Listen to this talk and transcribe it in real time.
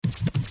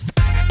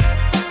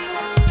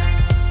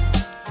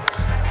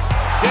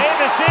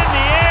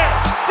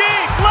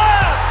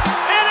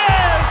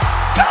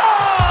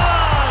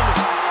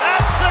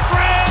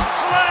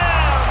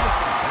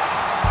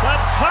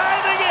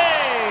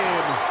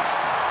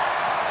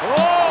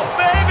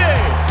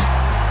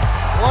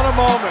What a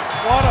moment.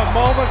 What a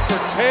moment for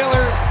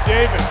Taylor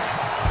Davis.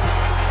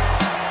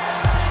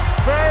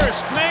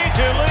 First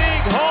Major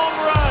League home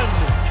run.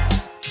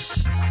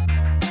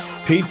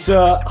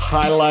 Pizza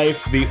High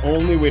Life, the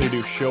only way to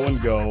do show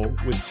and go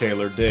with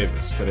Taylor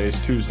Davis. Today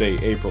is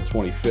Tuesday, April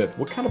 25th.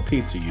 What kind of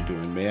pizza are you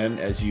doing, man,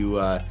 as you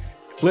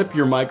flip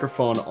your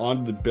microphone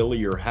onto the bill of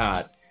your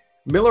hat?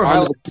 Miller High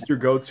Life is your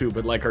go-to,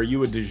 but are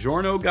you a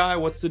DiGiorno guy?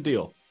 What's the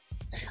deal?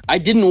 I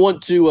didn't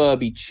want to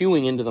be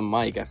chewing into the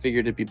mic. I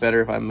figured it'd be better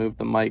if I moved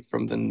the mic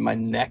from my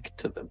neck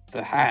to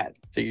the hat.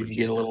 Figured you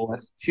get a little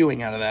less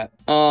chewing out of that.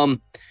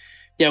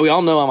 Yeah, we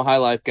all know I'm a High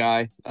Life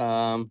guy.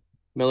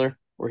 Miller,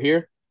 we're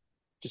here.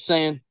 Just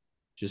saying.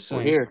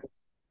 We're here.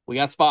 We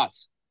got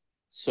spots.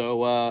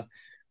 So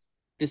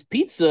this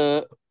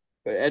pizza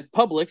at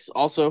Publix,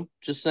 also,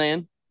 just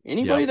saying.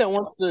 Anybody that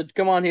wants to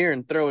come on here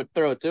and throw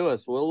it to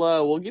us,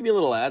 we'll give you a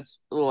little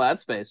ad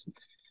space.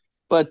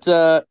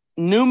 But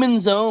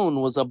Newman's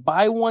Own was a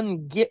buy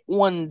one get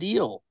one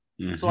deal.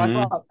 Mm-hmm. So I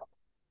thought,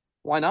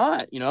 why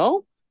not?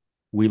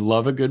 We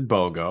love a good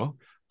BOGO.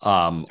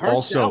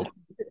 Also,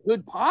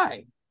 good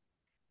pie.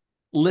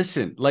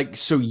 Listen,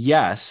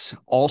 yes.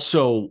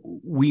 Also,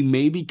 we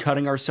may be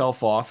cutting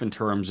ourselves off in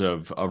terms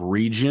of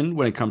region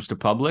when it comes to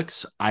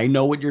Publix. I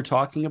know what you're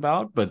talking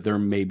about, but there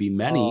may be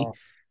many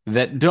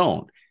that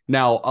don't.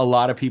 Now, a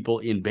lot of people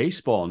in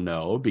baseball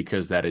know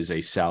because that is a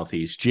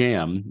Southeast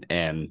jam,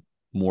 and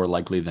more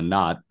likely than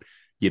not,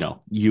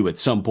 you at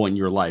some point in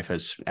your life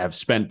have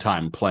spent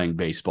time playing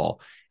baseball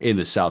in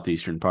the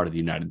southeastern part of the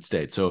United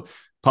States. So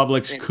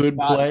Publix could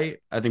play.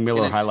 I think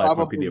Miller High Life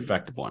might be the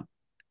effective one.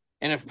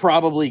 And have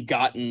probably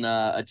gotten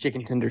a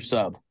chicken tender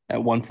sub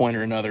at one point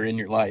or another in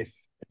your life.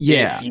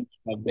 Yeah. If you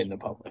have been to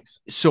Publix.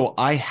 So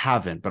I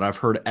haven't, but I've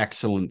heard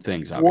excellent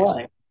things,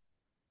 obviously.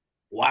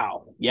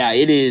 Wow. Yeah,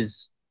 it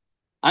is.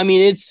 I mean,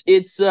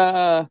 it's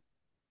one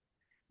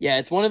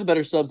of the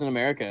better subs in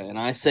America. And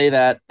I say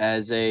that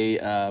as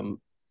a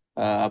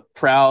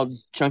proud,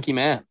 chunky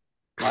man.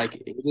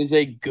 It is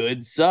a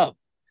good sub.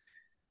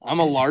 I'm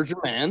a larger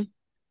man,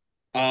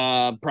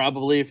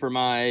 probably for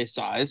my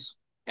size.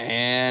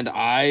 And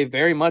I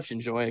very much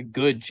enjoy a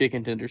good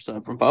chicken tender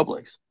sub from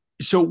Publix.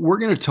 So we're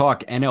going to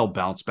talk NL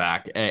bounce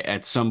back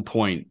at some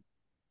point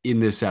in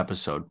this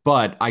episode,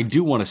 but I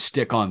do want to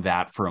stick on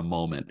that for a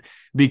moment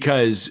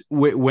because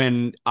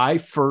when I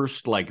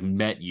first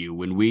met you,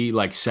 when we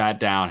sat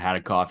down, had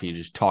a coffee and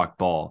just talked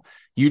ball,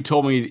 you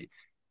told me,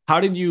 how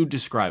did you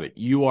describe it?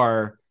 You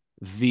are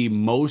the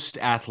most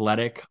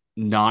athletic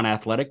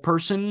non-athletic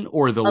person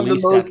or the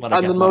least athletic?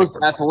 I'm the most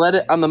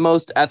athletic. I'm the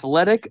most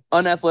athletic,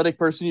 unathletic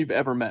person you've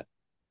ever met.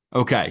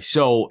 Okay,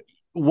 so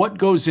what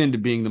goes into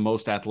being the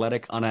most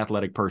athletic,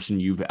 unathletic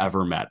person you've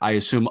ever met? I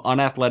assume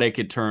unathletic,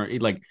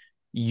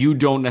 you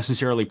don't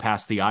necessarily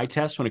pass the eye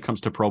test when it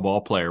comes to pro ball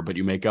player, but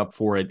you make up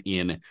for it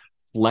in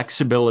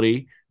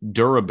flexibility,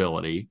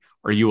 durability.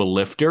 Are you a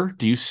lifter?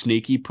 Do you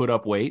sneaky put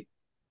up weight?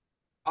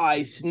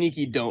 I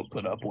sneaky don't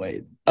put up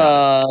weight.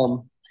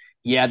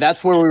 Yeah,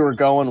 that's where we were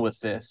going with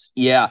this.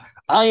 Yeah,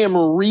 I am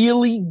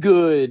really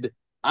good.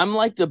 I'm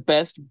the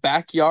best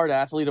backyard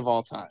athlete of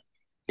all time.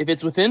 If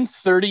it's within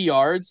 30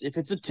 yards, if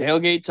it's a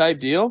tailgate type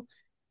deal,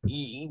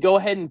 you go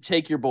ahead and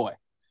take your boy.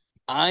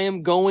 I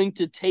am going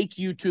to take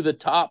you to the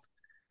top,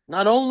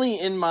 not only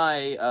in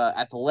my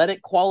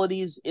athletic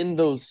qualities in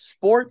those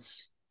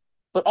sports,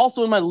 but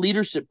also in my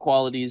leadership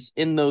qualities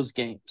in those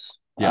games.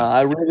 Yeah.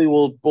 I really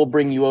will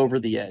bring you over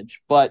the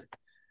edge. But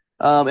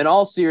in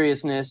all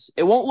seriousness,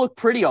 it won't look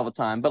pretty all the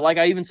time. But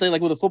I even say,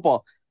 with a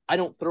football, I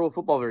don't throw a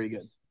football very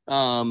good.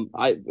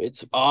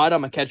 It's odd.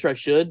 I'm a catcher. I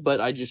should, but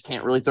I just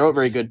can't really throw it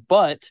very good.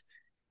 But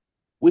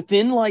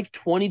within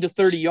 20 to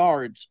 30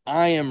 yards,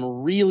 I am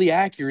really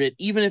accurate,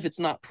 even if it's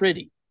not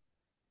pretty.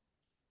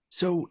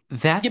 So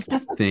that's the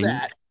thing.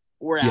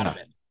 We're out of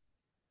it.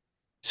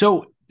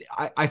 So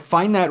I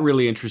find that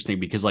really interesting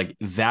because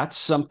that's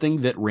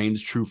something that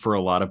reigns true for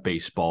a lot of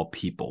baseball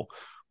people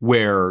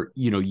where,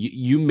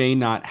 you may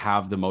not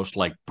have the most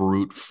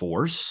brute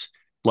force.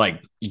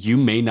 You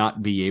may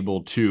not be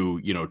able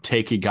to,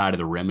 take a guy to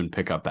the rim and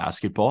pick up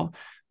basketball,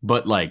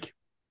 but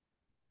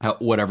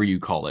whatever you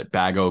call it,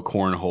 bago,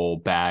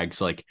 cornhole,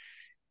 bags,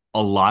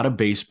 a lot of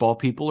baseball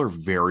people are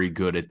very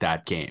good at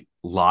that game.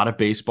 A lot of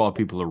baseball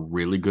people are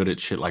really good at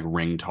shit like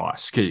ring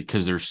toss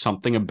because there's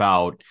something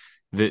about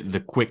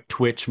the quick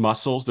twitch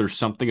muscles. There's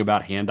something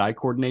about hand-eye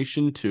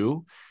coordination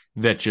too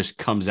that just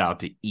comes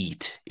out to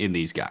eat in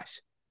these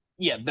guys.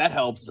 Yeah, that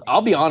helps.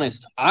 I'll be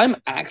honest. I'm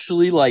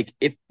actually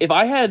if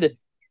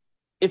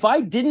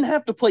I didn't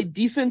have to play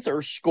defense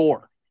or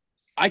score,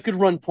 I could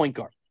run point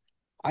guard.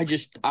 I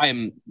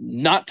am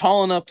not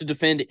tall enough to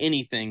defend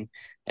anything,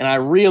 and I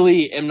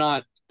really am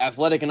not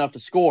athletic enough to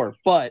score,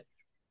 but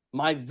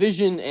my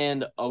vision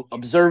and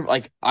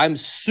I'm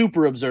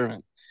super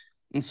observant.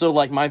 And so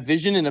my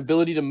vision and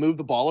ability to move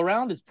the ball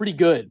around is pretty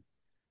good.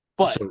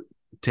 But so,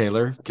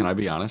 Taylor, can I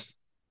be honest?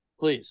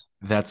 Please.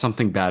 That's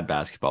something bad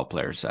basketball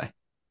players say.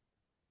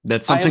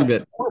 That's something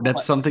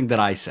that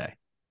I say.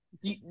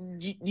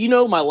 you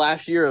know my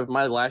last year of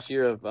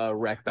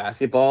rec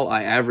basketball,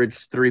 I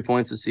averaged 3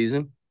 points a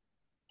season.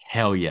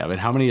 Hell yeah. But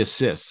how many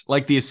assists?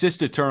 Like the assist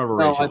to turnover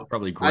No, ratio is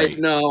probably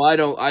great. I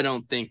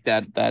don't think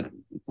that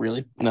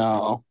really,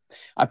 no.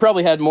 I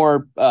probably had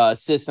more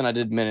assists than I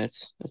did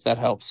minutes, if that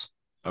helps.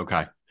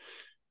 Okay.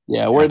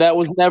 Yeah, where that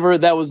was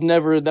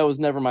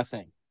never my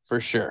thing,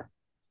 for sure.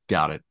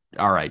 Got it.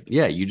 All right.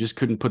 Yeah, you just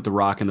couldn't put the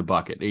rock in the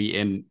bucket.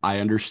 And I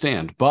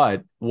understand,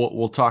 but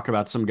we'll talk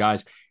about some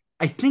guys.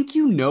 I think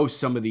you know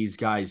some of these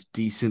guys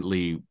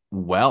decently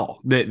well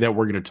that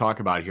we're going to talk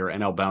about here.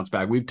 NL bounce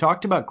back. We've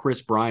talked about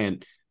Kris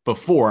Bryant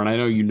before, and I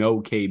know you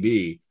know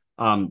KB.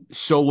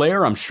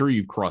 Soler, I'm sure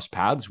you've crossed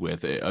paths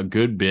with a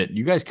good bit.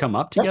 You guys come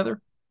up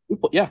together?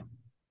 Yeah.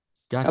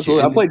 Gotcha.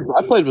 Absolutely.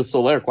 I played with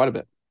Soler quite a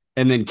bit.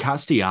 And then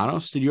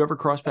Castellanos, did you ever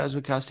cross paths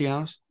with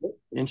Castellanos?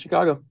 In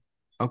Chicago.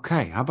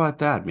 Okay, how about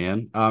that,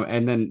 man?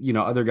 And then,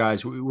 other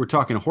guys, we're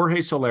talking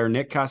Jorge Soler,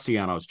 Nick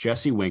Castellanos,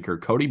 Jesse Winker,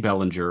 Cody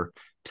Bellinger,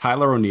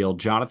 Tyler O'Neill,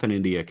 Jonathan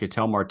India,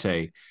 Ketel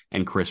Marte,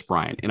 and Kris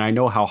Bryant. And I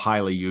know how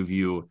highly you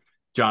view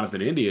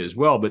Jonathan India as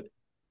well, but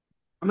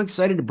I'm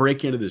excited to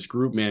break into this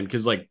group, man,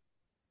 because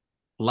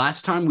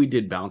last time we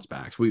did bounce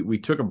backs, we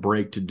took a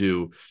break to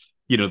do,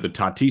 the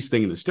Tatis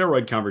thing and the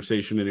steroid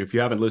conversation. And if you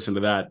haven't listened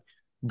to that,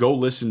 go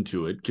listen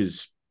to it,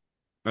 because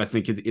I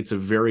think it's a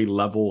very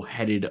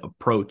level-headed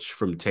approach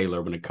from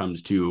Taylor when it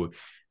comes to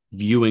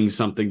viewing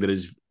something that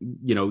is,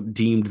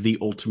 deemed the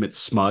ultimate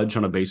smudge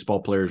on a baseball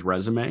player's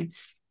resume.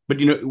 But,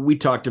 we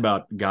talked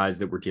about guys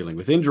that were dealing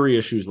with injury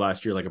issues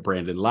last year, like a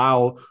Brandon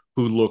Lau,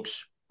 who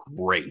looks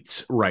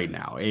great right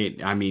now.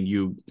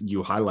 You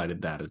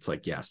highlighted that. It's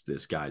like, yes,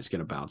 this guy's going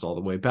to bounce all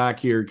the way back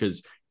here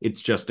because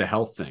it's just a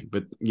health thing.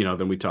 But,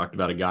 then we talked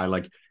about a guy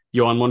like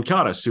Yohan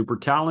Moncada, super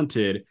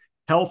talented,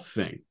 health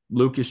thing.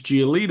 Lucas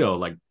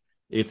Giolito,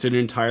 it's an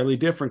entirely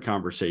different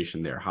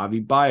conversation there.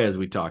 Javi Baez,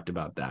 we talked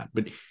about that.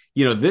 But,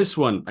 this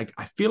one,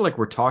 I feel like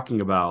we're talking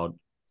about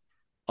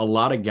a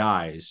lot of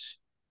guys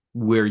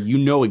where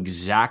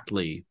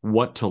exactly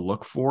what to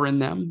look for in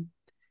them,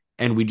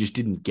 and we just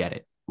didn't get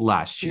it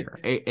last year.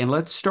 And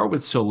let's start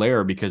with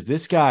Soler, because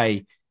this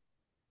guy,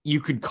 you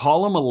could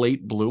call him a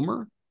late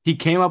bloomer. He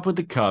came up with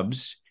the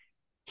Cubs.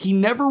 He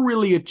never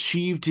really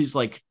achieved his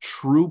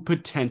true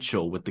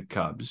potential with the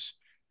Cubs.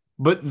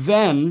 But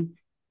then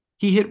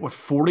he hit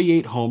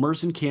 48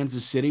 homers in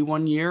Kansas City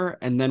one year,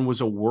 and then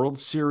was a World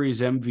Series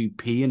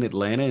MVP in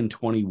Atlanta in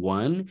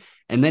 21.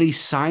 And then he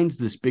signs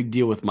this big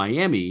deal with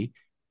Miami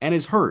and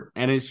is hurt.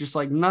 And it's just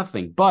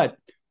nothing. But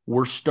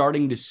we're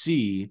starting to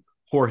see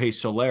Jorge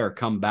Soler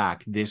come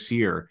back this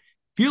year.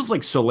 Feels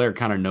like Soler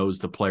kind of knows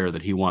the player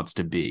that he wants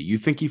to be. You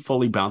think he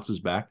fully bounces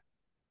back?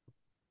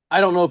 I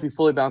don't know if he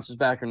fully bounces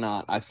back or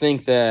not. I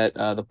think that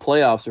the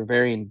playoffs are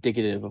very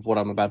indicative of what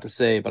I'm about to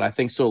say, but I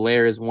think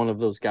Soler is one of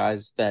those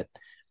guys that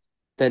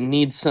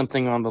needs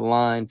something on the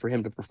line for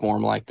him to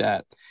perform like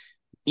that.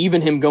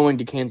 Even him going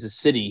to Kansas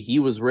City, it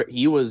was a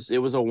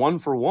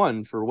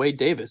 1-for-1 for Wade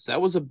Davis.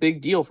 That was a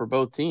big deal for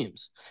both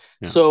teams.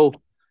 Yeah. So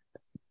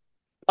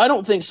I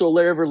don't think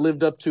Soler ever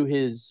lived up to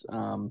his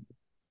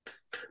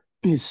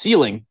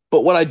ceiling.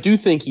 But what I do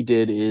think he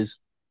did is,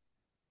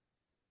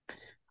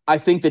 I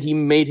think that he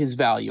made his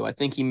value. I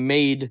think he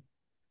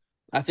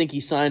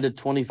signed a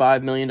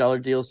 $25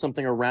 million deal,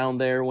 something around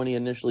there when he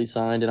initially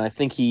signed, and I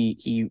think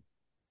he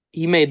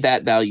made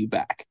that value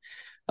back.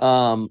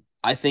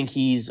 I think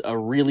he's a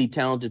really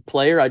talented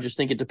player. I just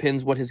think it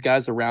depends what his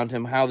guys around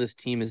him, how this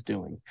team is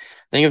doing.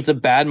 I think if it's a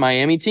bad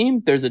Miami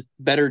team, there's a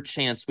better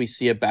chance we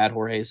see a bad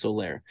Jorge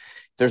Soler.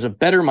 If there's a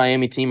better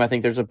Miami team, I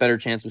think there's a better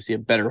chance we see a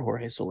better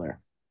Jorge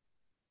Soler.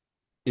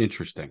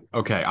 Interesting.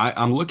 Okay,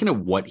 I'm looking at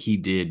what he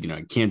did,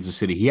 in Kansas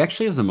City. He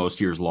actually has the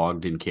most years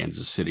logged in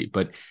Kansas City,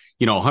 but,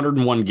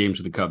 101 games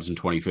with the Cubs in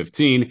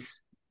 2015,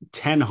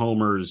 10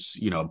 homers,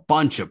 a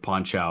bunch of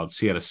punch outs.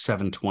 He had a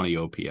 720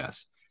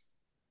 OPS.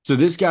 So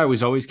this guy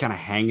was always kind of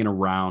hanging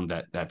around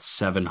that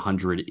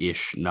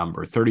 700-ish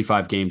number.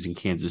 35 games in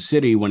Kansas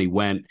City. When he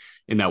went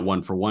in that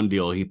 1-for-1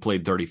 deal, he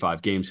played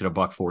 35 games, hit a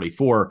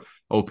 .144,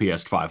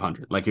 OPS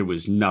 500. It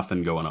was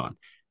nothing going on.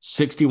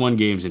 61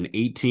 games in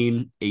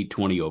 18,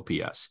 820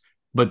 OPS.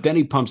 But then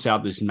he pumps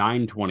out this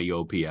 920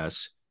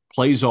 OPS,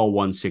 plays all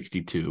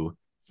 162,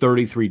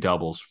 33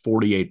 doubles,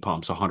 48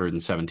 pumps,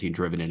 117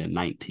 driven in, and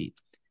 19.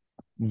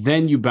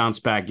 Then you bounce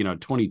back,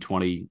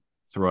 2020,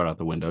 throw it out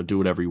the window, do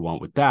whatever you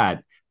want with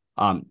that.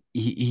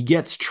 He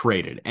gets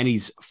traded, and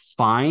he's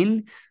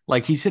fine.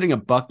 He's hitting a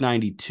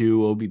 .92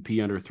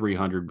 OBP under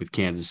 300 with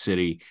Kansas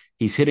City.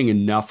 He's hitting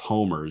enough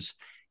homers.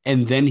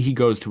 And then he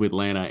goes to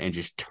Atlanta and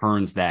just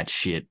turns that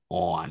shit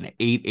on.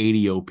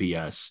 880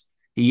 OPS.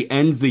 He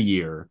ends the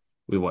year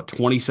with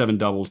 27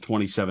 doubles,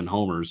 27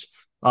 homers.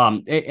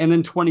 And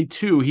then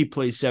 22, he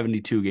plays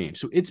 72 games.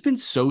 So it's been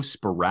so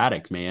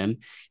sporadic, man.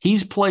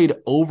 He's played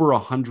over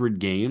 100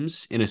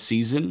 games in a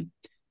season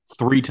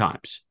 3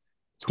 times.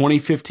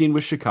 2015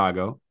 with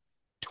Chicago,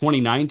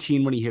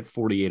 2019 when he hit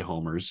 48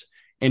 homers,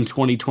 and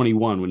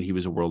 2021 when he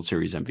was a World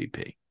Series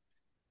MVP.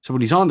 So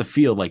when he's on the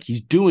field,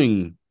 he's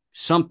doing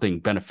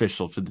something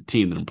beneficial to the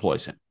team that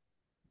employs him.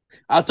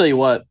 I'll tell you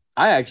what,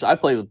 I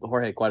played with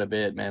Jorge quite a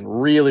bit, man.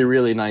 Really,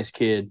 really nice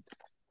kid.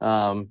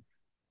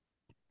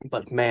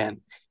 But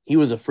man, he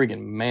was a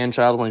freaking man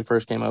child when he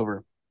first came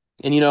over.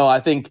 And I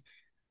think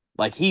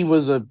like he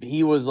was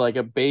like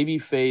a baby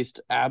faced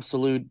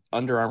absolute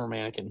Under Armour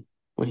mannequin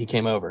when he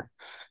came over.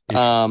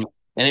 And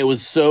it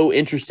was so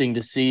interesting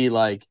to see,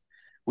 like,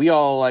 we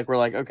all like were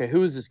like, okay,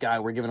 who is this guy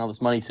we're giving all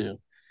this money to?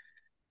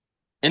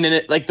 And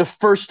then like the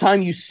first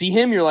time you see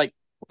him, you're like,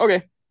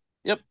 okay,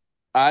 yep,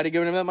 I'd have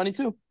given him that money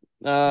too.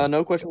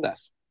 No questions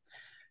asked.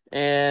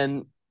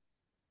 And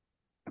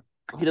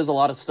he does a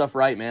lot of stuff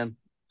right, man.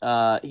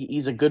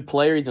 He's a good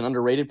player. He's an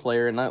underrated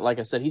player. And like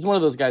I said, he's one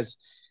of those guys,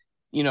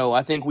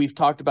 I think we've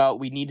talked about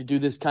we need to do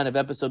this kind of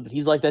episode, but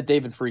he's like that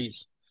David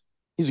Freese.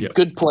 He's a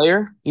good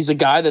player. He's a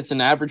guy that's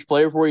an average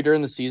player for you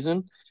during the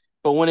season.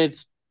 But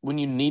when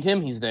you need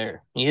him, he's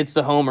there. He hits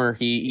the homer.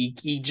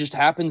 He just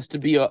happens to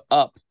be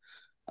up.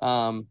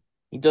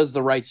 He does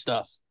the right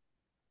stuff.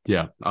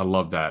 Yeah, I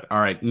love that. All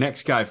right,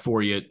 next guy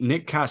for you,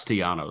 Nick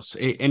Castellanos.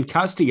 And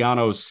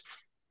Castellanos,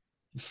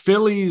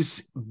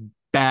 Phillies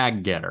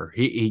bag getter.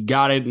 He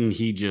got it, and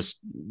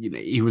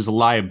he was a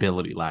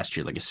liability last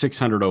year, like a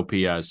 600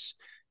 OPS.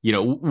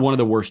 One of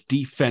the worst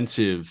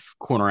defensive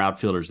corner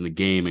outfielders in the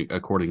game,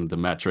 according to the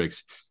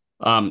metrics.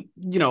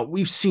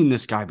 We've seen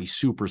this guy be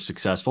super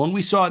successful, and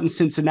we saw it in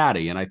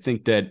Cincinnati. And I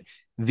think that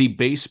the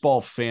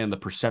baseball fan, the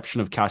perception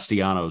of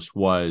Castellanos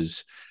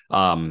was,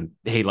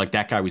 hey, like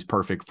that guy was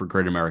perfect for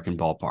Great American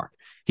Ballpark.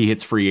 He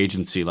hits free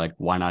agency. Like,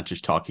 why not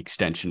just talk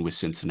extension with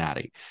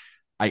Cincinnati?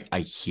 I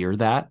hear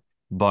that,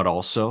 but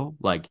also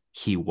like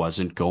he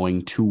wasn't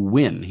going to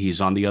win.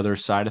 He's on the other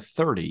side of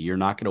 30. You're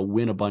not going to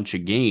win a bunch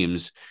of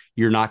games.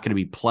 You're not going to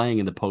be playing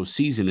in the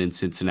postseason in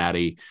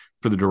Cincinnati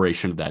for the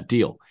duration of that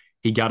deal.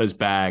 He got his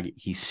bag.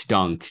 He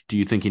stunk. Do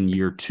you think in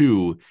year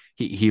 2,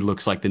 he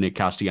looks like the Nick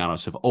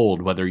Castellanos of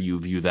old, whether you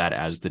view that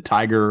as the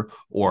Tiger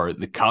or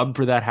the Cub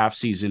for that half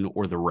season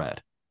or the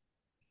Red?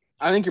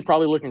 I think you're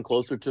probably looking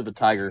closer to the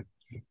Tiger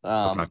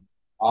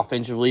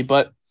offensively,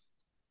 but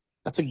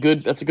that's a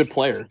good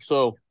player.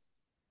 So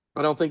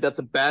I don't think that's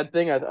a bad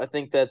thing. I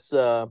think that's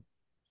a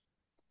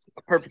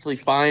perfectly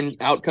fine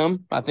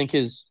outcome. I think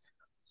if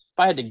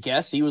I had to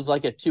guess, he was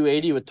like a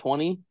 280 with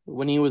 20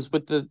 when he was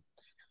with the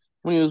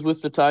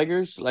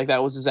Tigers. Like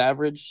that was his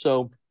average.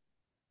 So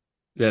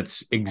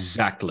that's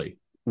exactly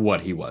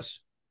what he was.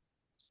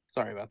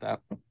 Sorry about that.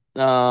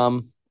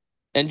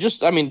 And just,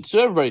 so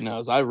everybody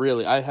knows,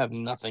 I have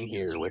nothing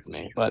here with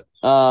me, but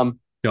no,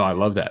 I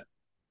love that.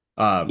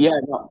 Yeah.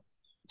 No.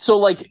 So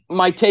like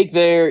my take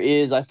there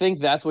is I think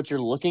that's what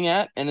you're looking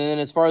at. And then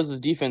as far as the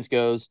defense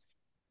goes,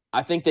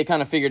 I think they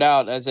kind of figured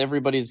out, as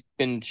everybody's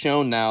been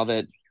shown now,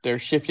 that they're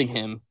shifting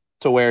him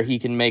to where he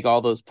can make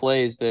all those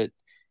plays that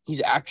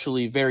he's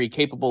actually very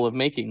capable of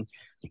making.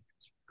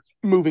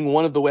 Moving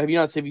one of the way. Have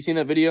you seen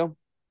that video?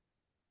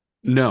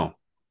 No.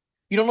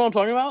 You don't know what I'm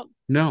talking about?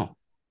 No.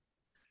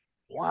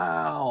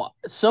 Wow.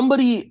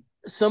 Somebody,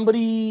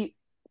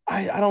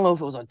 I don't know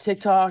if it was on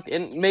TikTok,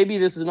 and maybe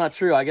this is not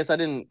true. I guess I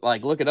didn't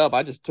look it up.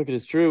 I just took it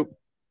as true.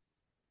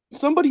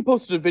 Somebody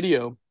posted a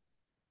video,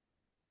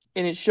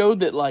 and it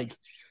showed that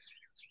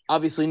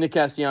obviously Nick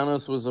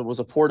Castellanos was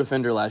a poor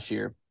defender last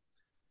year,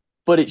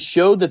 but it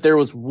showed that there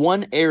was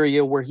one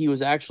area where he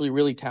was actually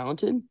really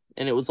talented,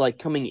 and it was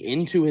coming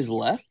into his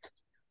left.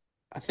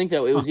 I think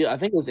it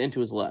was into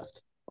his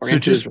left. So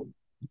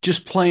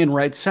just playing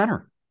right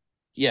center.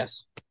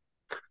 Yes.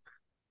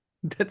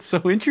 That's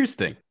so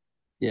interesting.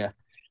 Yeah.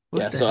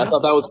 So I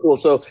thought that was cool.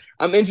 So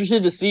I'm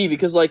interested to see,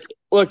 because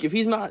look, if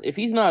he's not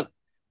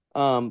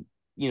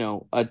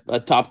a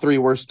top 3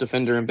 worst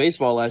defender in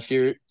baseball last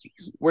year,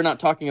 we're not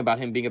talking about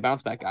him being a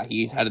bounce back guy.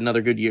 He had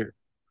another good year.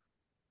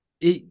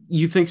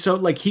 You think so?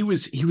 He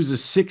was a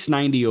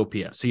 690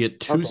 OPS. He had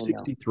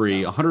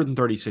 263,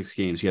 136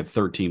 games. He had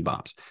 13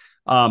 bombs.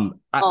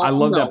 I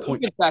love that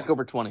point. He gets back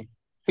over 20.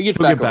 He'll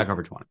get back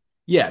over 20.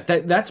 Yeah,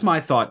 that's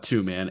my thought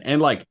too, man.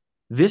 And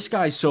this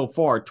guy so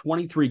far,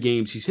 23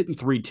 games, he's hitting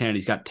 310.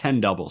 He's got 10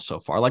 doubles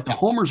so far. The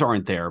homers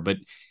aren't there, but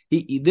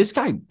this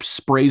guy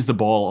sprays the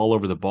ball all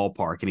over the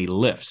ballpark, and he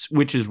lifts,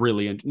 which is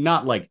really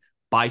not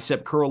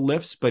bicep curl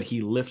lifts, but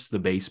he lifts the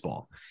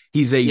baseball.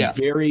 He's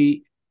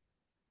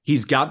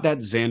he's got that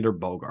Xander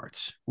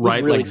Bogaerts,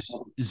 right? Really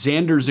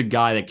Xander's a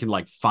guy that can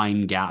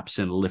find gaps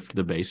and lift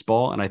the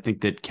baseball. And I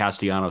think that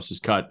Castellanos is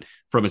cut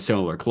from a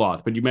similar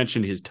cloth. But you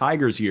mentioned his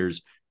Tigers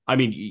years.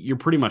 You're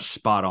pretty much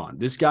spot on.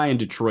 This guy in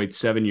Detroit,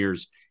 7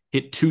 years,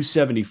 hit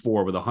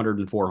 274 with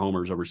 104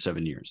 homers over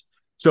 7 years.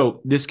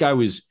 So this guy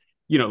was,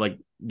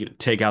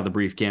 take out the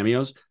brief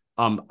cameos.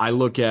 I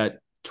look at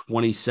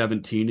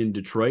 2017 in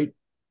Detroit.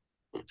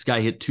 This guy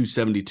hit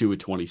 272 with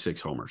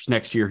 26 homers.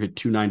 Next year, hit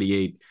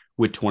 298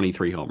 with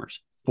 23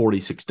 homers,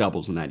 46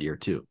 doubles in that year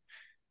too.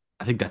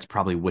 I think that's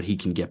probably what he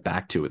can get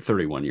back to at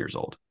 31 years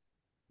old.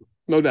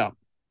 No doubt.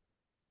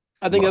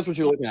 I think that's what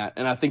you're looking at.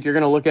 And I think you're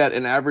going to look at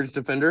an average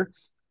defender.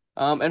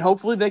 And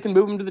hopefully they can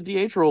move him to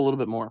the DH role a little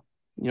bit more.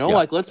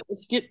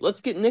 Let's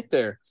get Nick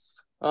there.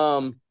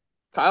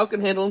 Kyle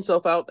can handle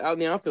himself out in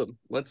the outfield.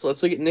 Let's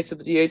look at Nick to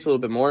the DH a little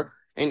bit more.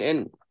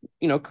 And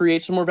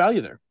create some more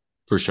value there.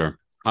 For sure.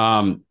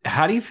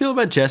 How do you feel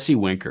about Jesse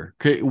Winker?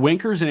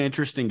 Winker's an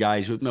interesting guy.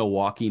 He's with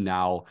Milwaukee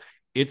now.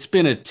 It's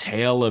been a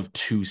tale of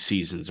two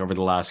seasons over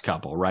the last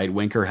couple, right?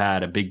 Winker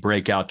had a big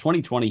breakout.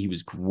 2020, he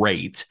was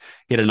great.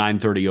 He had a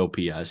 930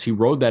 OPS. He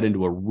rode that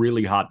into a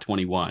really hot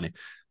 21.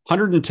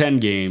 110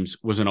 games,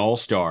 was an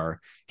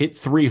all-star, hit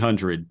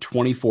 300,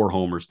 24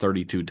 homers,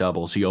 32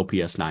 doubles. He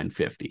OPS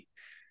 950.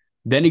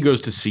 Then he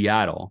goes to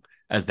Seattle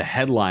as the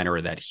headliner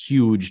of that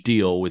huge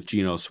deal with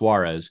Geno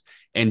Suarez,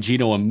 and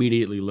Geno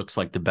immediately looks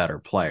like the better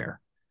player.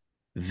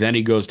 Then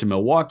he goes to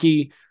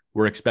Milwaukee.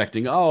 We're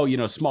expecting,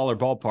 smaller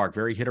ballpark,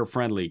 very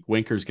hitter-friendly.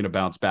 Winker's going to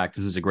bounce back.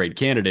 This is a great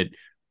candidate.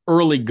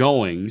 Early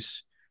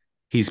goings,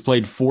 he's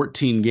played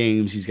 14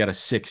 games. He's got a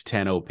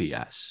 610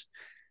 OPS.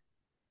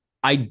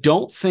 I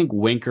don't think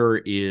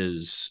Winker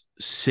is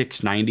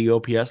 690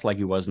 OPS like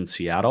he was in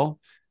Seattle.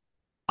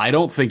 I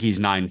don't think he's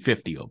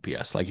 950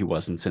 OPS like he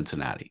was in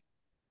Cincinnati.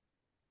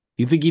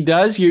 You think he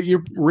does?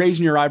 You're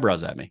raising your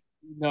eyebrows at me.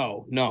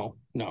 No.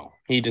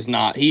 He does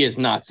not. He is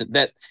not.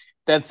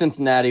 That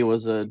Cincinnati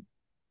was a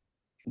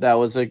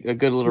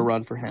good little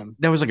run for him.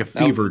 That was like a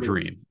fever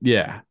dream.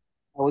 Yeah.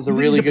 That was a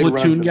really good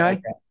platoon run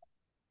guy.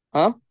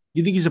 Huh?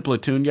 You think he's a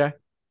platoon guy?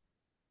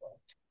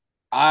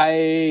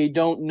 I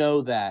don't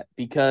know that,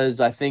 because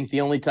I think the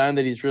only time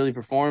that he's really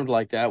performed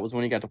like that was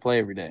when he got to play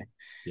every day.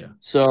 Yeah.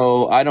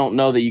 So I don't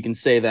know that you can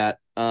say that.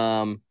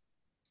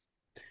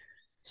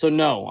 So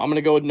no, I'm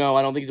gonna go with no.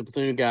 I don't think he's a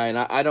platoon guy, and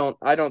I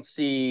don't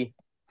see.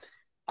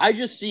 I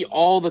just see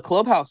all the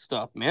clubhouse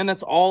stuff, man.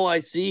 That's all I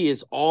see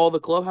is all the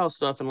clubhouse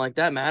stuff, and like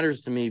that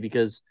matters to me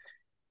because,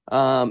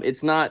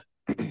 it's not.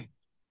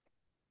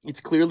 It's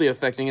clearly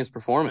affecting his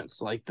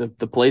performance. Like the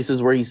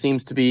places where he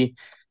seems to be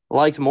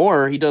liked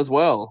more, he does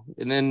well,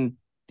 and then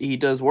he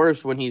does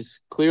worse when he's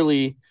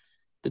clearly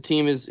the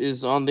team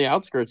is on the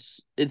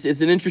outskirts.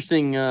 It's an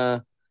interesting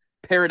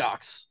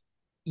paradox.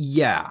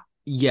 Yeah.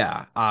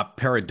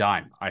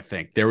 Paradigm, I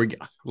think. There we go.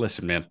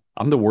 Listen, man,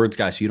 I'm the words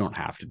guy, so you don't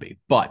have to be.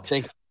 But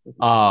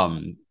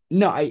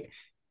no,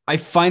 I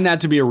find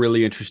that to be a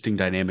really interesting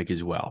dynamic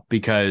as well,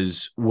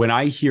 because when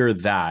I hear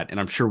that, and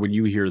I'm sure when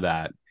you hear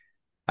that,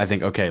 I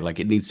think, okay, like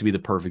it needs to be the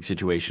perfect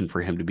situation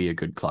for him to be a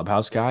good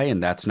clubhouse guy,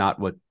 and that's not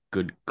what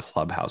good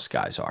clubhouse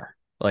guys are.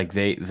 Like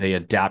they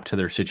adapt to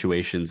their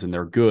situations and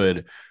they're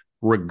good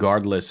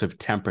regardless of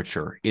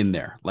temperature in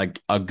there.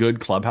 Like a good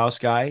clubhouse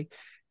guy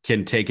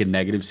can take a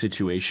negative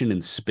situation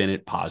and spin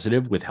it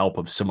positive with help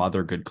of some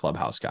other good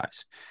clubhouse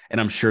guys.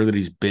 And I'm sure that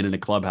he's been in a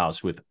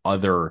clubhouse with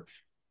other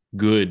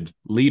good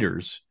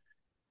leaders.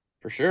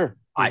 For sure.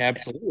 He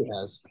absolutely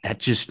has.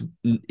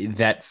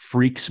 That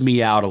freaks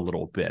me out a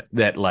little bit,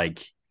 that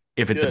like,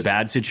 if it's a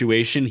bad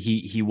situation,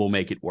 he will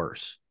make it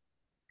worse.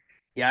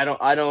 Yeah,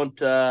 I don't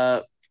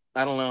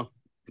know.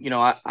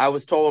 I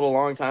was told a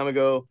long time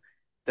ago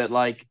that,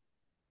 like,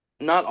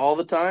 not all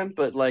the time,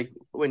 but like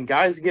when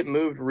guys get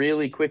moved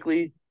really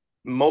quickly,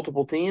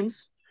 multiple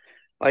teams,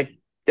 like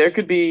there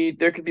could be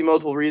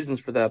multiple reasons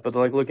for that, but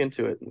like look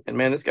into it. And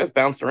man, this guy's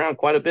bounced around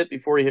quite a bit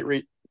before he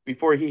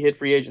hit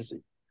free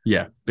agency.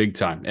 Yeah, big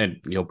time. And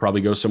he'll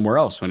probably go somewhere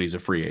else when he's a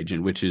free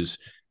agent, which is,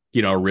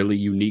 a really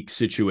unique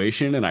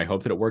situation. And I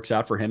hope that it works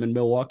out for him in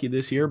Milwaukee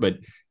this year. But,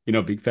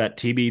 big fat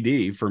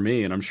TBD for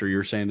me. And I'm sure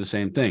you're saying the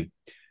same thing.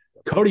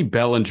 Cody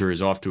Bellinger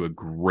is off to a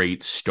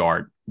great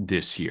start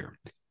this year.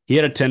 He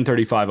had a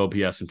 1035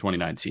 OPS in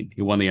 2019.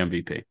 He won the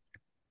MVP.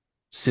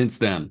 Since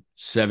then,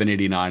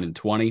 789 in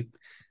 20,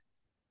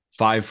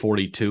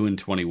 542 in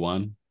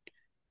 21,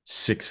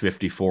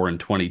 654 in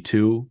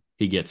 22.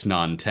 He gets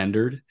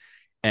non-tendered.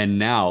 And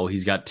now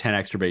he's got 10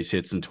 extra base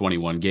hits in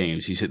 21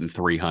 games. He's hitting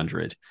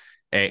 300.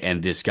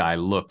 And this guy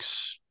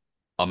looks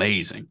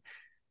amazing.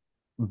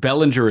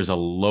 Bellinger is a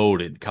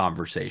loaded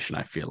conversation,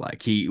 I feel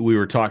like. We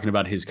were talking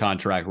about his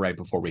contract right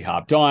before we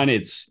hopped on.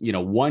 It's,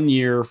 1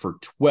 year for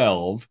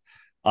 12.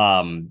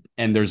 And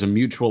there's a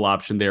mutual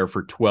option there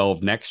for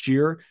 12 next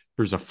year.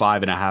 There's a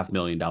 $5.5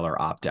 million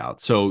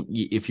opt-out. So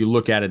if you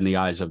look at it in the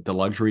eyes of the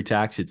luxury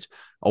tax, it's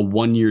a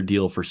 1-year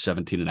deal for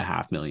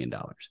 $17.5 million.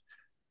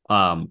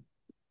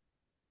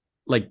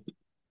 Like,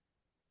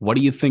 what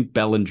do you think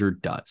Bellinger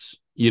does?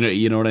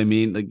 You know what I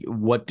mean? Like,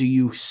 what do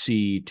you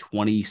see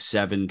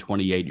 27,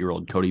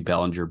 28-year-old Cody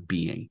Bellinger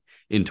being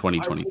in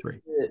 2023?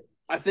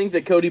 I think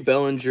that Cody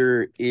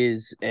Bellinger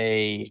is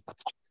an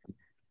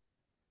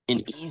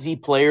easy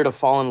player to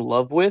fall in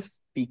love with,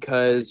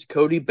 because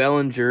Cody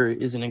Bellinger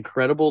is an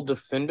incredible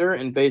defender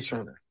and base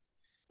runner.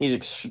 He's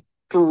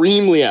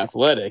extremely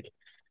athletic.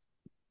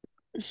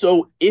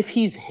 So if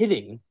he's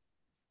hitting,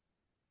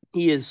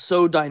 he is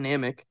so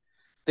dynamic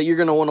that you're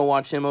going to want to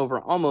watch him over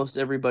almost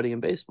everybody in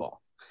baseball.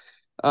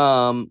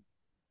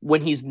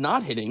 When he's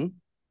not hitting,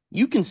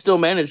 you can still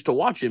manage to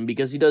watch him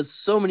because he does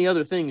so many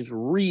other things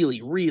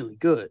really, really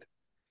good.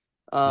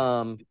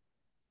 So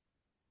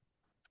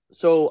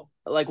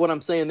like what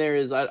I'm saying there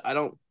is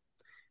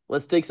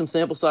let's take some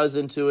sample size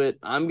into it.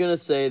 I'm going to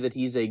say that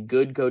he's a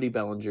good Cody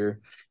Bellinger.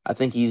 I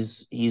think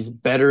he's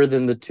better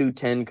than the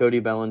 210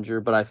 Cody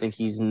Bellinger, but I think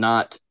he's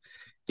not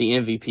the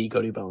MVP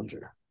Cody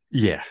Bellinger.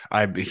 Yeah,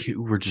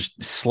 we're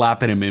just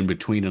slapping him in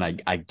between,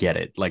 and I get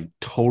it, like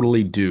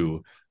totally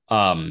do.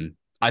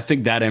 I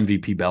think that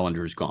MVP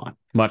Bellinger is gone,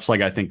 much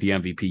like I think the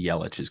MVP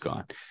Yelich is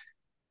gone.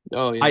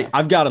 Oh yeah,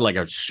 I've got like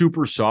a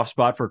super soft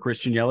spot for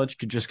Christian Yelich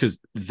just because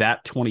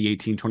that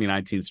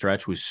 2018-2019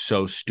 stretch was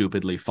so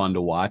stupidly fun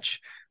to watch.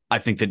 I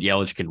think that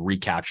Yelich can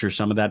recapture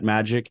some of that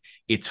magic.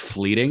 It's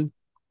fleeting.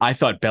 I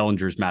thought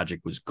Bellinger's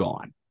magic was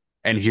gone,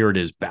 and here it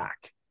is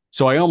back.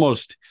 So I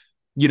almost,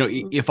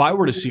 if I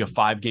were to see a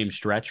 5-game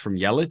stretch from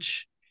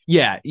Yelich,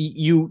 yeah,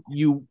 you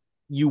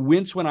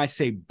wince when I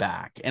say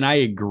back, and I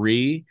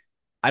agree.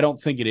 I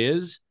don't think it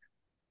is.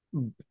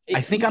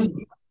 I think I'm.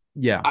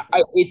 Yeah.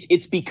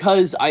 It's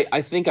because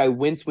I think I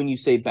wince when you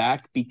say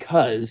back,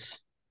 because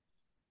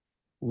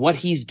what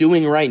he's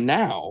doing right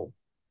now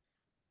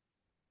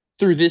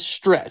through this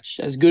stretch,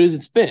 as good as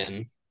it's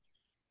been,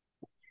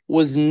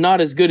 was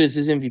not as good as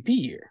his MVP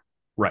year.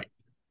 Right.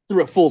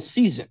 Through a full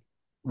season.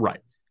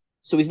 Right.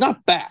 So he's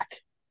not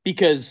back,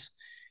 because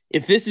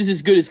if this is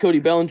as good as Cody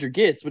Bellinger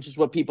gets, which is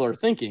what people are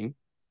thinking,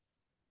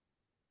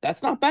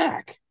 that's not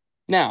back.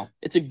 Now,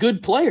 it's a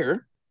good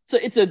player. So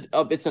it's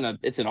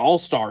an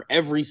all-star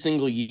every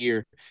single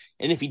year.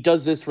 And if he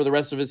does this for the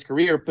rest of his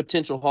career,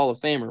 potential Hall of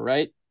Famer,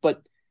 right?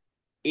 But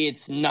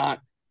it's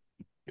not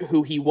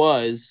who he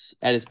was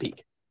at his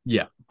peak.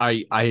 Yeah,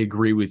 I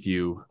agree with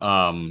you.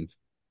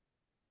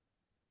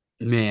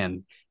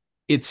 Man,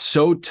 it's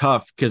so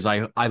tough because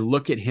I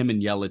look at him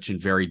and Yelich in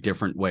very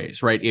different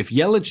ways, right? If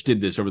Yelich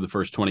did this over the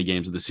first 20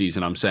 games of the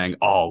season, I'm saying,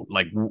 oh,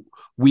 like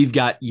we've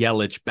got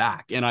Yelich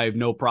back. And I have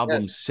no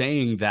problem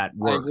saying that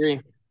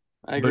word.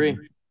 I agree.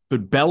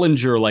 But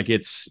Bellinger, like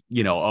it's,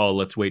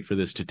 let's wait for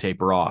this to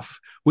taper off,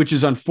 which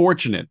is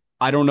unfortunate.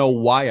 I don't know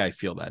why I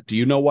feel that. Do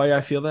you know why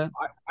I feel that?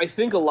 I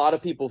think a lot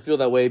of people feel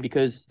that way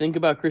because think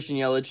about Christian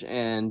Yelich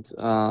and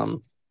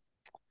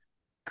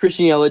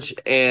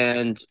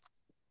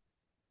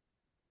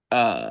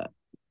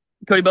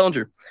Cody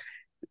Bellinger.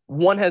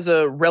 One has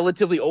a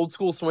relatively old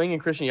school swing in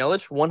Christian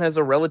Yelich. One has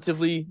a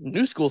relatively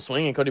new school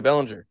swing in Cody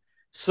Bellinger.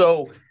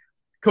 So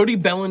Cody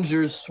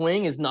Bellinger's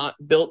swing is not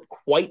built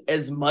quite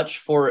as much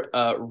for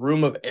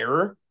room of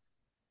error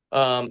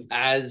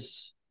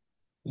as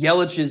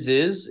Yelich's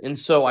is. And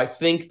so I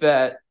think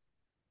that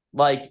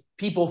like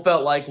people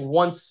felt like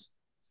once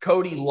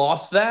Cody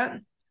lost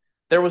that,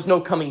 there was no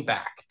coming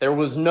back. There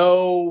was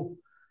no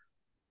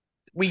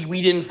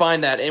we didn't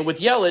find that. And with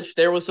Yelich,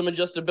 there was some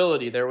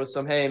adjustability. There was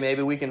some, hey,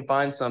 maybe we can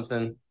find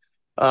something.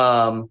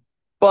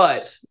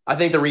 But I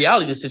think the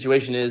reality of the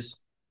situation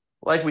is,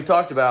 like we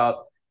talked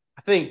about,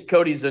 I think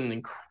Cody's an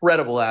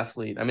incredible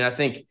athlete. I mean, I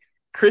think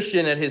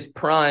Christian at his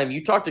prime,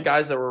 you talk to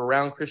guys that were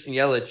around Christian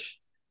Yelich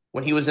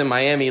when he was in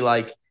Miami,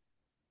 like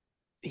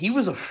he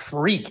was a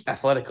freak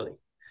athletically.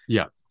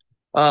 Yeah.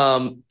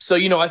 So,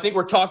 I think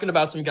we're talking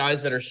about some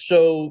guys that are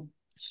so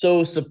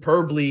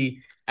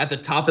superbly at the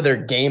top of their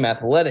game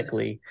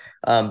athletically,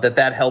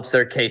 that helps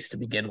their case to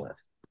begin with.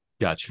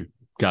 Got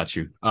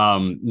you.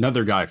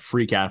 Another guy,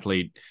 freak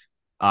athlete,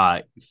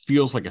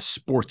 feels like a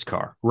sports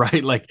car,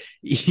 right? Like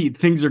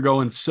things are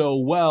going so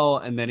well,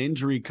 and then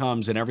injury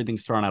comes and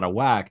everything's thrown out of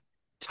whack.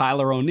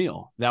 Tyler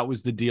O'Neill, that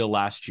was the deal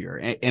last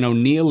year. And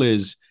O'Neill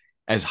is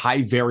as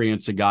high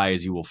variance a guy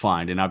as you will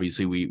find. And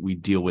obviously we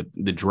deal with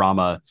the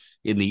drama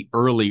in the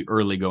early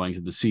goings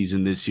of the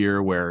season this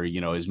year where,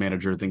 his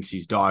manager thinks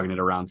he's dogging it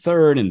around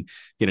third and,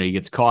 he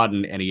gets caught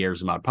and he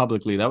airs him out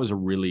publicly. That was a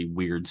really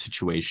weird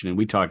situation. And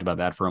we talked about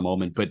that for a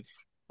moment, but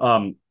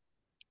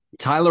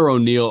Tyler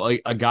O'Neill,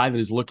 a guy that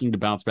is looking to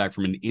bounce back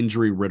from an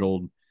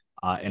injury-riddled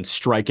and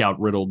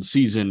strikeout-riddled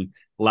season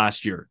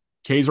last year.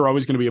 Ks are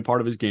always going to be a part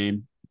of his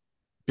game.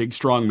 Big,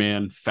 strong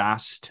man,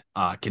 fast,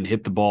 can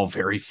hit the ball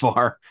very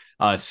far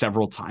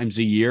several times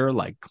a year,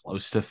 like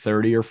close to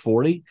 30 or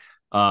 40.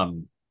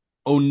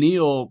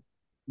 O'Neill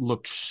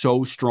looked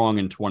so strong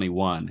in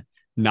 21,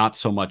 not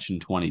so much in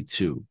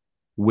 22.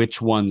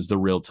 Which one's the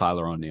real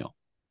Tyler O'Neill?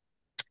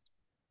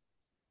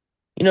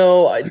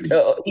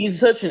 He's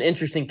such an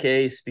interesting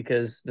case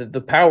because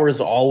the power is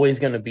always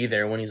going to be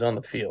there when he's on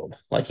the field.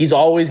 Like he's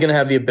always going to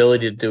have the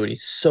ability to do it.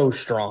 He's so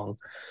strong.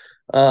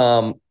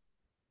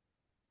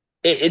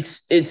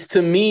 It's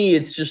to me,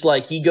 it's just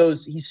like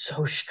he's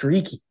so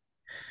streaky.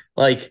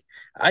 Like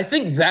I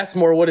think that's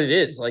more what it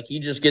is. Like he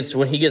just gets,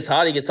 when he gets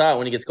hot, he gets hot.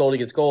 When he gets cold, he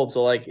gets cold.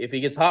 So like if he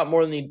gets hot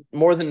more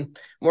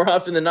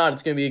often than not,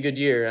 it's going to be a good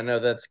year. I know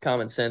that's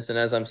common sense, and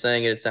as I'm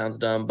saying it sounds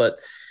dumb, but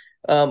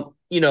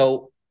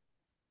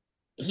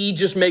he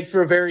just makes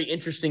for a very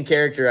interesting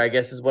character, I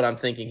guess is what I'm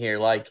thinking here.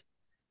 Like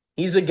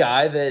he's a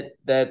guy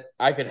that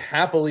I could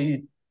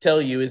happily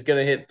tell you is going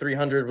to hit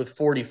 300 with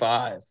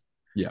 45.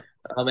 Yeah.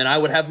 And I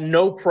would have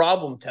no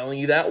problem telling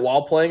you that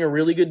while playing a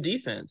really good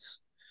defense.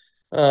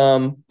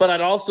 But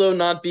I'd also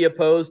not be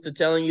opposed to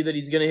telling you that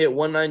he's going to hit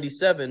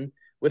 197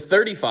 with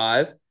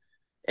 35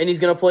 and he's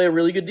going to play a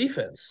really good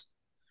defense.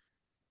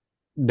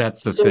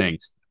 That's the thing.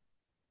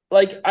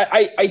 Like,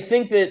 I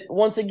think that,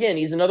 once again,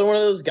 he's another one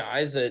of those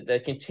guys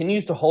that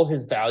continues to hold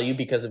his value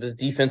because of his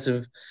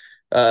defensive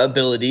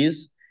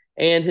abilities.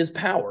 and his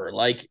power.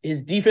 Like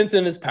his defense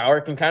and his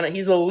power can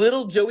he's a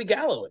little Joey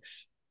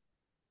Gallo-ish.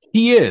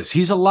 He is.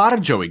 He's a lot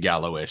of Joey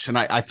Gallo-ish. And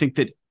I think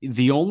that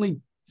the only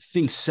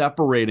thing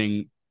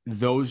separating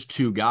those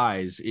two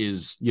guys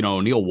is,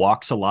 O'Neal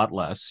walks a lot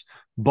less,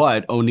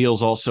 but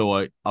O'Neal's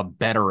also a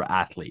better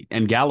athlete.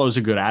 And Gallo's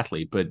a good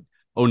athlete, but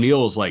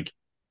O'Neal's like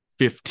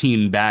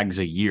 15 bags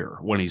a year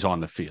when he's on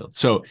the field.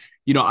 So,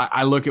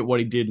 I look at what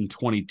he did in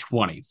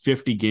 2020,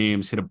 50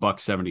 games, hit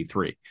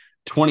 $173.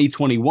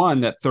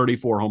 2021, that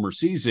 34 homer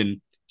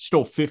season,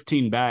 stole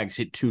 15 bags,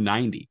 hit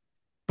 290.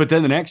 But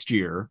then the next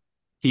year,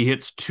 he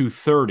hits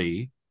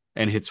 230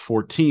 and hits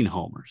 14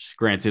 homers.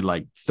 Granted,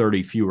 like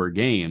 30 fewer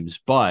games,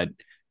 but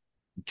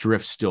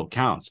drift still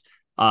counts.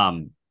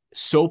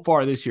 So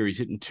far this year, he's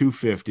hitting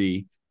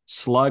 250.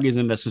 Slug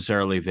isn't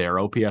necessarily there.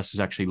 OPS is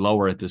actually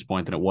lower at this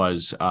point than it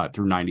was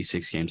through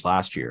 96 games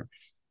last year.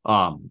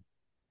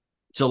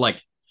 So,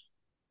 like,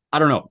 I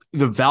don't know.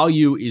 The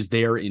value is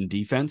there in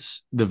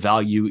defense. The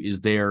value is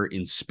there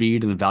in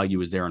speed, and the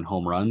value is there in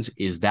home runs.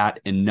 Is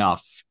that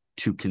enough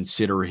to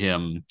consider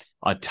him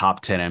a top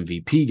 10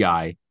 MVP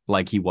guy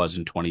like he was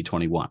in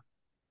 2021?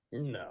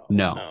 No.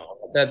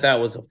 That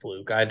was a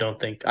fluke. I don't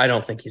think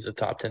he's a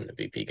top 10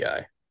 MVP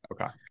guy.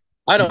 Okay.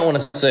 I don't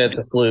want to say it's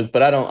a fluke,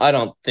 but I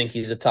don't think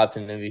he's a top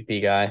 10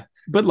 MVP guy.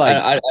 But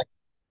like,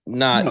 we're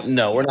not.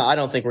 I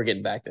don't think we're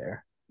getting back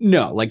there.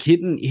 No, like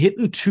hitting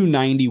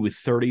 290 with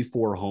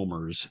 34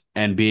 homers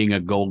and being a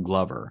Gold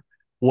Glover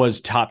was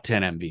top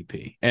 10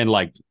 MVP, and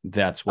like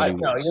that's what he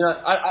was.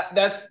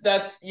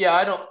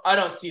 I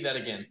don't see that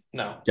again.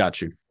 No, got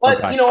you. But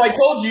okay. I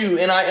told you,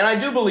 and I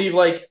do believe,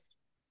 like,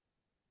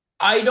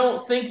 I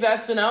don't think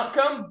that's an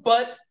outcome.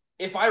 But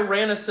if I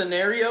ran a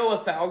scenario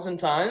 1,000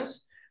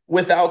 times,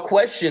 without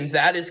question,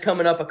 that is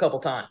coming up a couple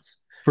times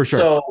for sure.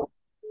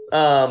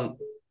 So,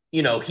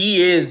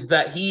 he is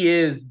that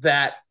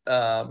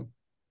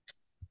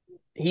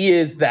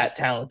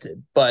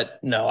talented. But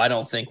no, I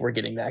don't think we're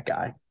getting that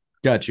guy.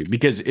 Got you,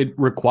 because it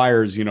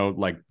requires,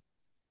 like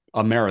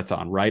a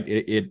marathon, right?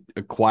 It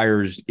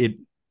requires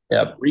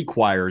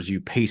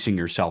you pacing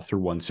yourself through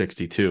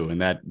 162,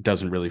 and that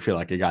doesn't really feel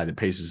like a guy that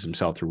paces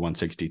himself through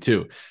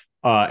 162.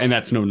 And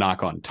that's no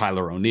knock on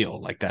Tyler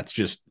O'Neill. Like, that's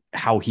just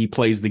how he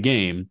plays the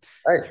game.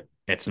 Right.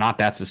 It's not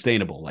that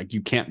sustainable. Like,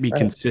 you can't be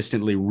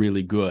consistently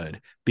really good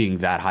being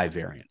that high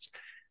variance.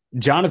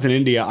 Jonathan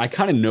India, I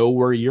kind of know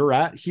where you're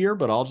at here,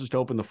 but I'll just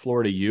open the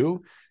floor to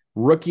you.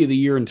 Rookie of the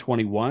year in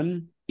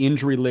 21,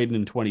 injury laden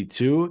in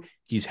 22.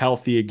 He's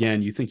healthy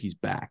again. You think he's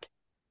back?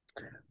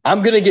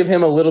 I'm going to give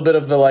him a little bit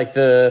of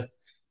the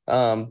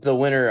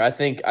winner. I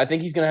think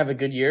he's going to have a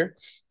good year.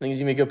 I think he's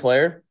going to be a good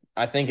player.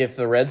 I think if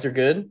the Reds are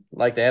good,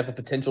 like, they have the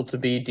potential to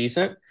be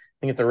decent. I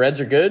think if the Reds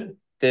are good,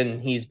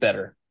 then he's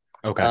better.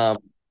 Okay.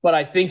 But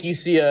I think you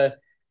see I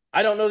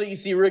don't know that you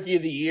see rookie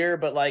of the year,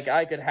 but like,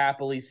 I could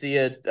happily see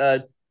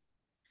it'll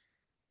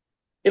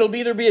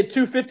either be a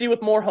 250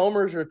 with more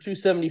homers or a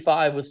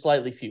 275 with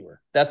slightly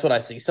fewer. That's what I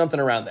see. Something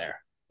around there.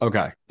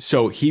 Okay.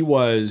 So he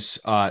was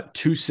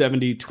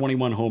 270,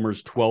 21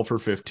 homers, 12 for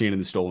 15 in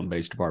the stolen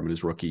base department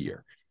his rookie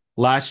year.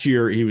 Last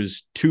year, he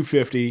was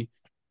 250,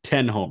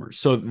 10 homers.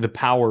 So the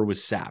power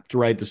was sapped,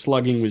 right? The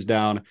slugging was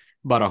down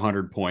about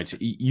 100 points.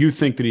 You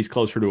think that he's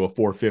closer to a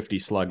 450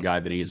 slug guy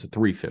than he is a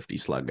 350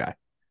 slug guy?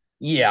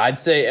 Yeah, I'd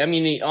say,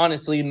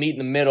 honestly, meet in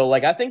the middle.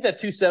 Like, I think that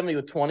 270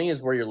 with 20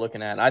 is where you're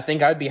looking at. I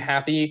think I'd be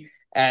happy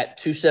at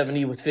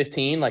 270 with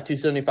 15, like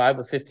 275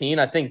 with 15.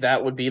 I think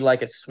that would be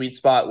like a sweet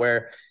spot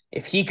where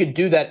if he could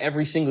do that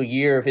every single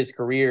year of his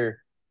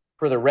career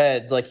for the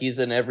Reds, like he's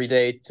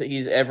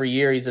every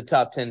year he's a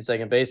top 10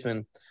 second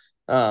baseman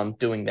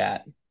doing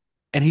that.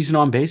 And he's an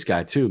on-base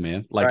guy too,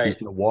 man. Like, right. He's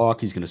going to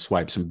walk, he's going to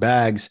swipe some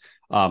bags.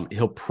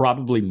 He'll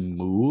probably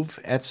move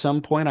at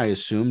some point, I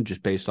assume,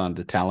 just based on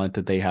the talent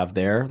that they have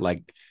there.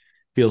 Like,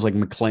 feels like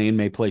McLean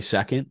may play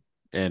second,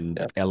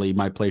 and Ellie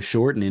might play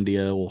short, and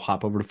India will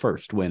hop over to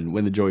first when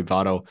the Joey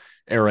Votto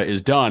era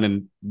is done,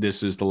 and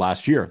this is the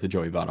last year of the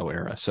Joey Votto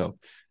era. So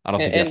I don't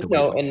think you have to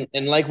wait.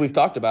 And like we've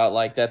talked about,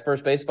 like, that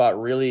first base spot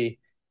really,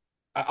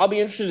 I'll be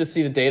interested to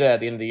see the data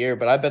at the end of the year,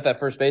 but I bet that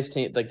first base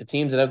team, like the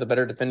teams that have the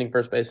better defending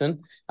first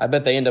baseman, I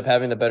bet they end up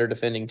having the better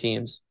defending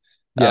teams.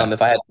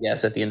 If I had to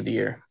guess at the end of the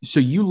year.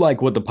 So you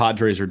like what the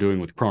Padres are doing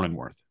with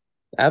Cronenworth?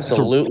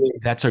 Absolutely.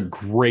 That's a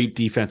great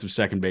defensive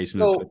second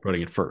baseman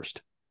putting it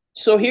first.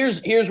 So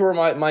here's where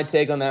my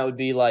take on that would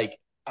be. Like,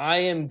 I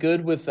am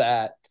good with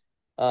that.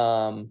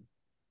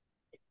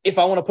 If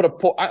I want to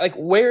put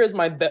where is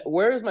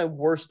my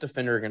worst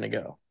defender going to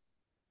go?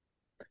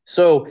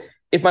 So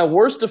if my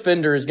worst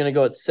defender is going to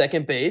go at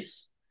second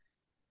base,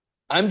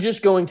 I'm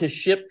just going to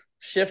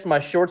shift my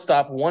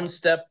shortstop one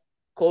step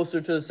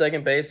closer to the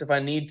second base if I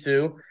need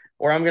to,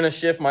 or I'm going to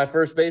shift my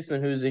first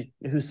baseman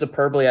who's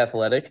superbly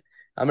athletic.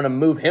 I'm going to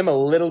move him a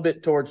little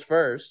bit towards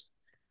first,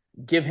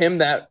 give him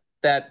that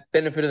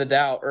benefit of the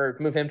doubt, or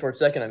move him towards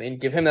second.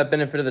 Give him that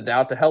benefit of the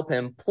doubt to help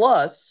him.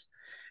 Plus,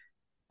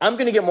 I'm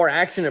going to get more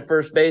action at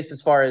first base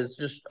as far as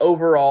just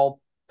overall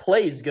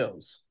plays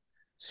goes.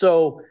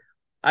 So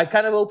I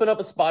kind of open up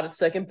a spot at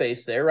second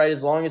base there, right?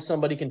 As long as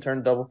somebody can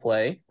turn double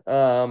play.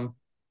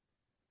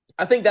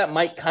 I think that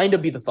might kind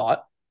of be the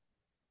thought.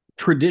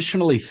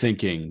 Traditionally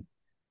thinking,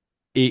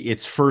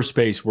 it's first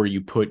base where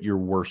you put your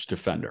worst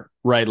defender,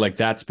 right? Like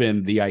that's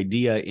been the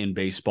idea in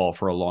baseball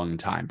for a long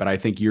time. But I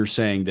think you're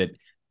saying that,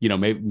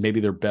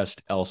 maybe they're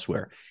best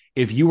elsewhere.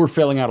 If you were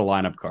filling out a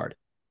lineup card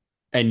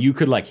and you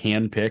could like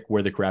hand pick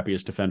where the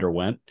crappiest defender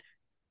went,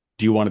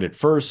 do you want it at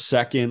first,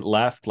 second,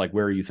 left? Like,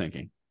 where are you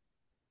thinking?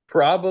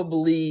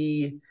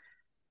 Probably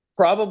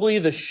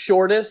the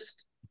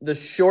shortest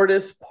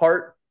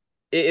part.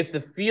 If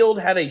the field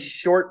had a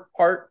short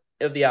part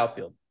of the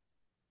outfield,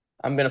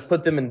 I'm going to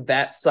put them in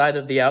that side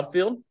of the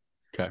outfield.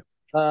 Okay.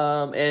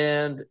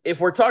 And if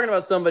we're talking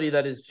about somebody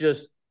that is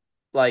just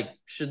like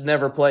should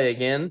never play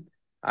again,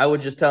 I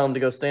would just tell them to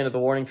go stand at the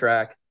warning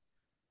track.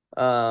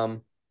 We'll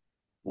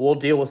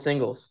deal with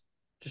singles.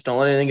 Just don't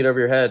let anything get over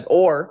your head.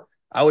 Or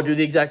I would do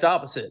the exact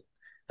opposite.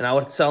 And I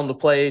would tell them to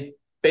play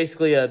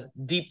basically a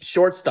deep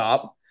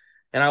shortstop.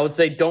 And I would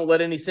say, don't let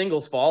any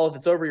singles fall. If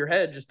it's over your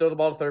head, just throw the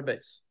ball to third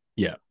base.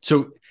 Yeah.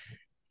 So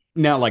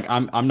now, like,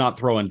 I'm not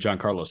throwing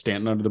Giancarlo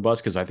Stanton under the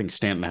bus because I think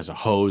Stanton has a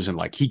hose and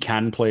like he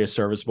can play a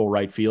serviceable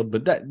right field,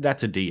 but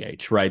that's a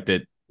DH, right?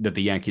 That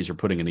the Yankees are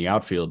putting in the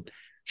outfield.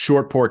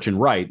 Short porch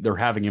and right, they're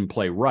having him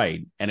play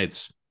right, and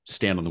it's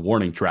stand on the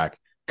warning track,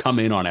 come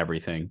in on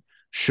everything,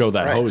 show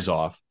that hose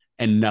off,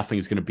 and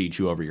nothing's going to beat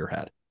you over your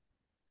head.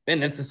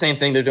 And it's the same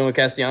thing they're doing with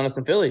Castellanos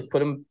in Philly.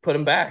 Put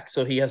him back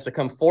so he has to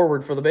come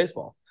forward for the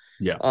baseball.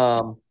 Yeah.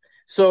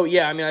 So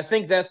yeah, I mean, I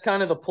think that's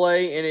kind of the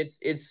play, and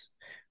it's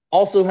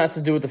also has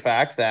to do with the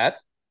fact that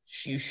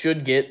you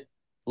should get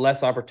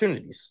less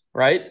opportunities,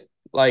 right?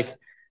 Like,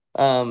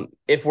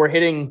 if we're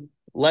hitting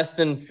less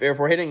than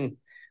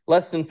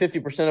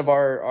 50% of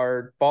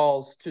our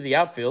balls to the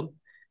outfield,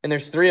 and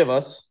there's 3 of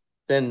us,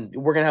 then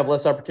we're gonna have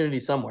less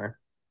opportunities somewhere.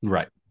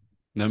 Right.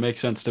 That makes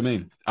sense to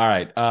me. All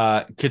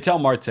right. Ketel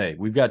Marte.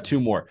 We've got 2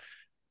 more.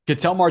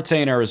 Ketel Marte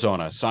in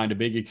Arizona signed a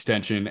big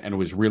extension and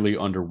was really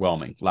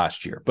underwhelming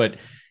last year. But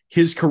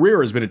his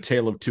career has been a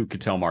tale of 2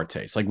 Ketel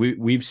Martes. Like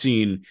we've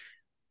seen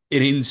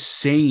an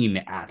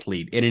insane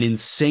athlete and an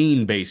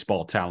insane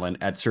baseball talent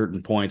at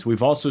certain points.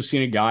 We've also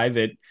seen a guy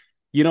that,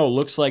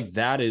 looks like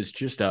that is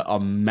just a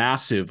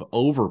massive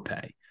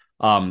overpay.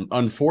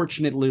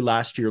 Unfortunately,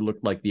 last year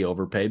looked like the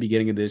overpay.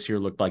 Beginning of this year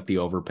looked like the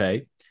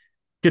overpay.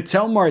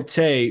 Ketel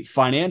Marte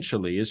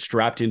financially is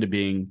strapped into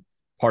being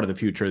part of the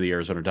future of the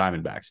Arizona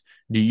Diamondbacks.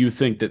 Do you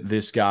think that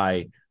this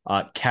guy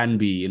can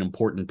be an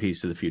important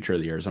piece of the future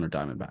of the Arizona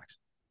Diamondbacks?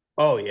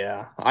 Oh,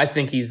 yeah. I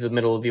think he's the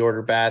middle of the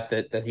order bat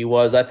that he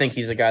was. I think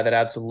he's a guy that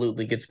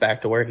absolutely gets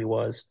back to where he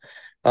was.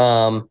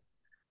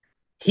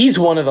 He's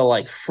one of the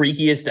like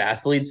freakiest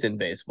athletes in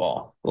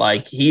baseball.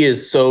 Like he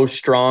is so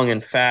strong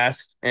and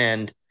fast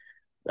and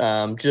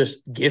just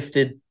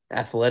gifted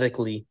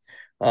athletically.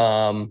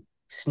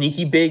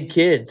 Sneaky big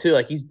kid too.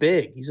 Like he's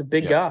big. He's a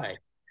big guy.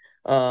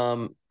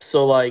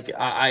 So like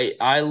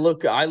I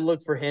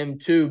look for him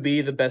to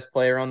be the best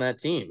player on that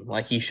team.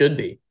 Like he should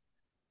be.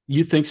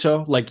 You think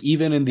so? Like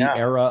even in the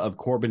era of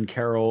Corbin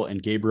Carroll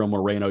and Gabriel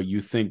Moreno,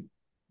 you think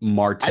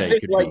Marte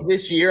could like be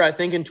this year? I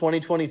think in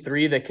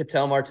 2023 that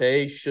Ketel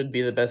Marte should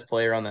be the best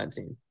player on that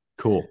team.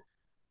 Cool.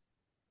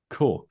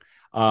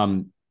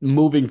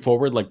 Moving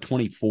forward, like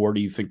 24,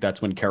 do you think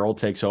that's when Carroll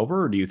takes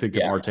over, or do you think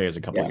that Marte has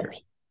a couple of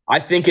years? I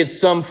think it's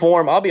some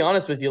form. I'll be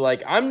honest with you.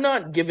 Like, I'm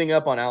not giving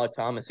up on Alek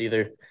Thomas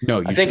either.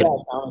 No, I think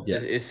Alek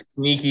Thomas is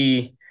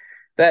sneaky.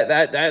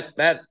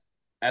 That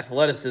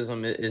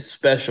athleticism is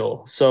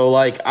special. So,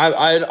 like,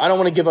 I don't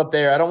want to give up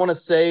there. I don't want to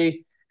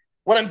say –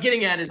 what I'm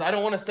getting at is I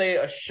don't want to say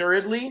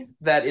assuredly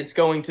that it's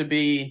going to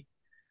be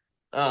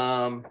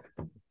Carroll,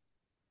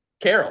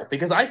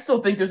 because I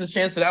still think there's a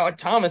chance that Alek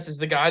Thomas is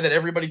the guy that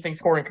everybody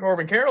thinks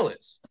Corbin Carroll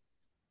is.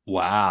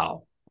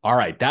 Wow. All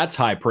right, that's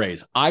high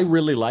praise. I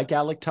really like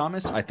Alek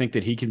Thomas. I think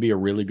that he can be a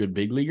really good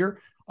big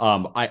leaguer.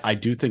 I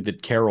do think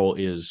that Carroll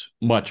is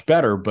much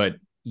better, but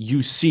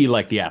you see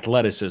like the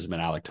athleticism in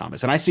Alek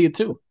Thomas, and I see it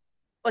too.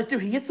 Like,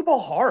 dude, he hits the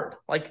ball hard,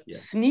 like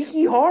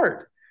sneaky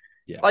hard.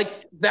 Yeah.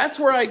 Like that's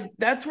where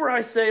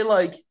I say,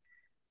 like,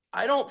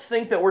 I don't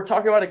think that we're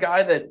talking about a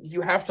guy that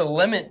you have to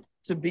limit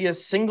to be a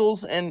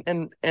singles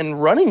and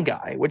running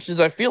guy, which is,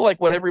 I feel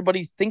like, what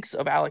everybody thinks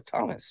of Alek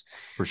Thomas.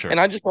 For sure. And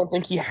I just don't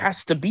think he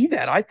has to be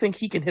that. I think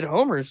he can hit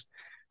homers.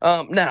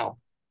 Now,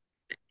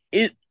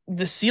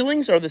 the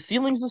ceilings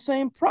the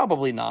same?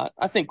 Probably not.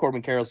 I think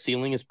Corbin Carroll's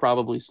ceiling is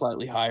probably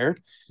slightly higher.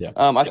 Yeah.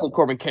 I think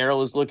Corbin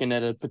Carroll is looking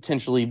at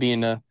potentially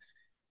being a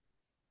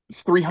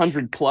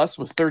 300 plus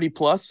with 30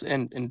 plus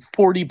and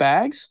 40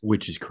 bags,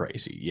 which is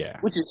crazy. Yeah.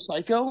 Which is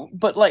psycho.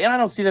 But like, and I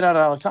don't see that out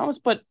of Alek Thomas,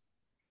 but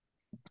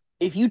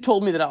if you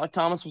told me that Alek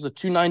Thomas was a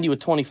 290 with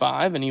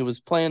 25 and he was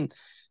playing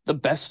the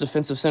best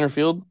defensive center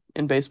field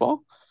in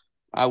baseball,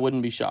 I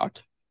wouldn't be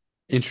shocked.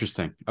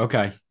 Interesting.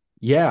 Okay.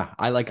 Yeah.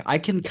 I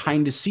can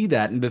kind of see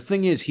that. And the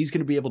thing is, he's going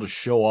to be able to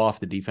show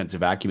off the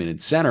defensive acumen in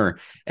center.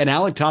 And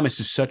Alek Thomas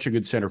is such a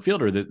good center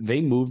fielder that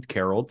they moved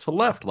Carroll to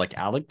left. Like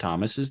Alek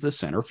Thomas is the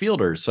center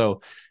fielder.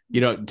 So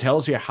it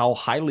tells you how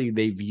highly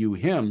they view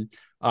him.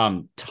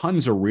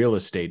 Tons of real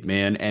estate,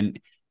 man. And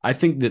I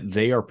think that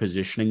they are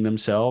positioning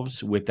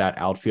themselves with that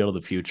outfield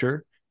of the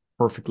future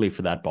perfectly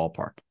for that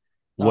ballpark.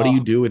 What do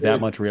you do with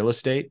that much real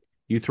estate?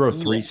 You throw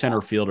three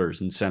center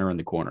fielders and center in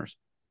the corners.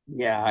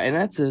 Yeah, and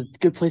that's a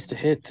good place to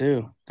hit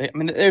too.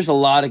 There's a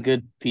lot of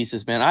good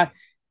pieces, man.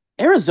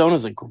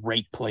 Arizona's a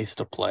great place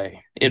to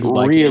play. It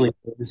really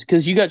is,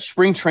 because you got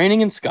spring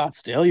training in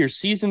Scottsdale, your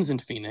season's in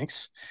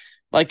Phoenix.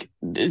 Like,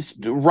 it's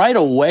right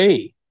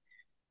away,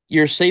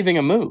 you're saving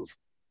a move.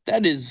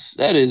 That is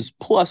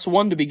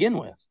 +1 to begin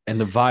with.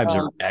 And the vibes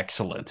are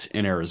excellent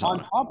in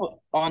Arizona.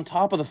 On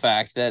top of the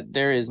fact that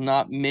there is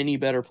not many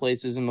better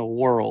places in the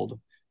world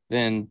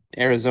than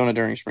Arizona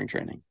during spring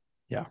training.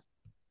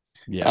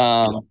 Yeah.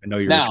 I know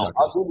you're a sucker.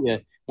 I'll give you,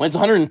 when it's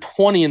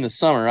 120 in the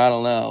summer, I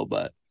don't know,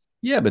 but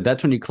yeah, but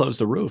that's when you close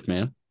the roof,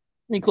 man.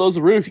 When you close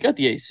the roof, you got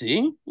the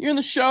AC. You're in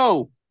the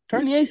show.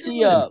 Turn the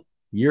AC up.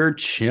 You're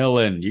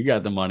chilling. You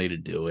got the money to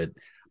do it.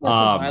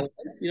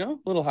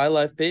 Little high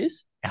life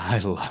pace. I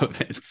love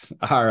it.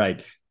 All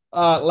right.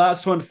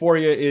 Last one for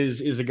you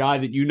is a guy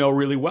that you know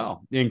really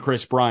well in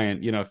Kris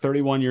Bryant.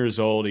 31 years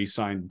old. He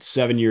signed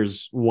 7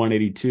 years,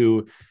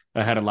 182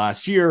 ahead of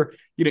last year.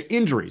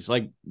 Injuries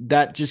like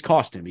that just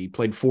cost him. He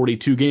played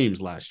 42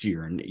 games last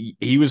year, and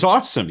he was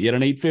awesome. He had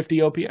an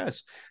 850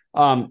 OPS.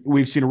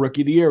 We've seen a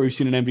Rookie of the Year. We've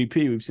seen an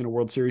MVP. We've seen a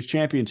World Series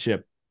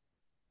championship.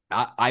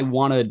 I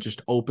want to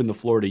just open the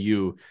floor to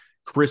you.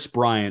 Kris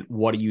Bryant,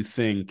 what do you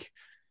think,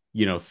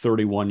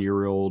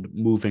 31-year-old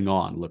moving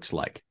on looks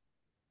like?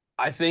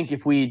 I think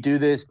if we do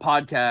this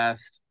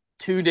podcast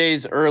 2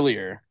 days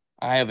earlier,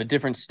 I have a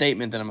different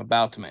statement that I'm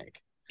about to make.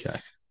 Okay.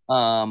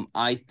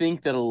 I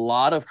think that a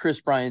lot of Kris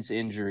Bryant's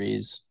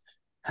injuries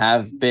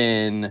have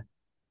been,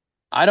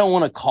 I don't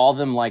want to call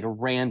them like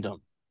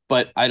random,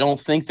 but I don't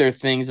think they're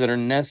things that are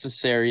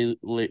necessarily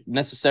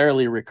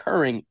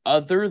recurring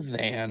other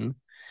than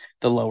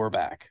the lower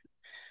back.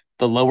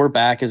 The lower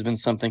back has been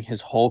something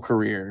his whole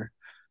career.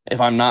 If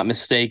I'm not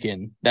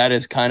mistaken, that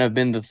has kind of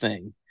been the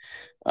thing.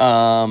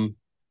 And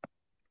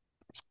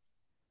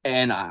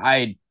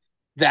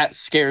that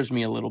scares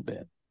me a little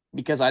bit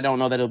because I don't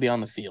know that he'll be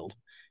on the field.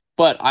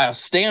 But I'll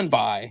stand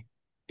by,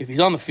 if he's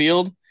on the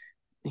field,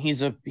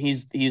 he's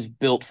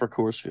built for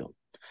Coors Field.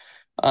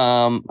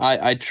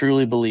 I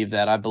truly believe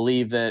that. I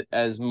believe that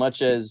as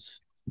much as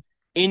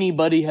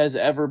anybody has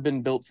ever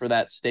been built for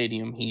that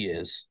stadium, he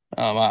is.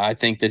 I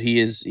think that he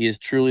is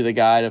truly the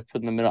guy to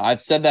put in the middle.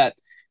 I've said that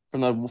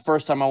from the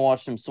first time I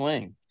watched him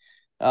swing.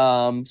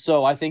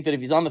 So I think that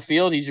if he's on the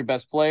field, he's your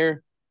best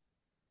player.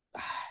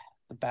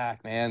 The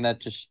back, man,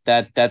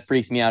 that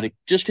freaks me out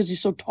just because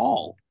he's so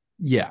tall.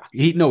 Yeah,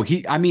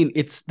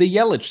 it's the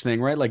Yelich thing,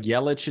 right? Like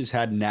Yelich has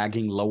had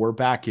nagging lower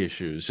back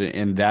issues,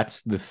 and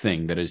that's the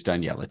thing that has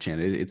done Yelich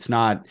in. It's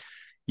not,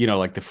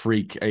 like the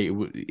freak.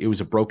 It was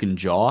a broken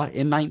jaw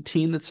in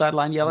 19 that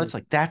sidelined Yelich.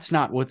 Like that's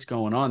not what's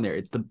going on there.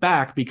 It's the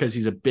back because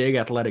he's a big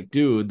athletic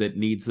dude that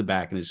needs the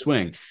back in his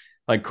swing.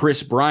 Like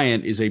Kris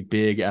Bryant is a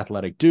big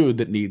athletic dude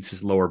that needs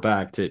his lower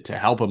back to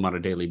help him on a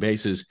daily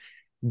basis.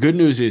 Good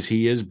news is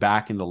he is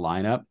back in the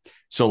lineup.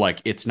 So,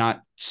 like, it's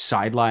not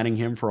sidelining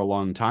him for a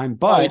long time,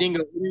 but he didn't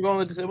go on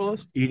the disabled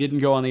list? He didn't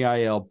go on the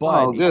IL,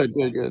 but good.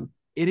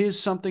 It is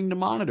something to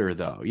monitor,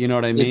 though. You know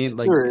what I mean?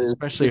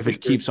 Especially if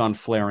it keeps on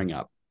flaring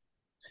up.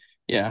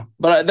 Yeah,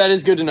 but that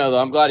is good to know,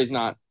 though. I'm glad he's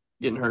not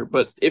getting hurt.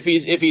 But if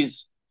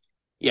he's,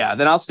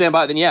 then I'll stand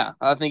by. Then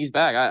I think he's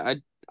back.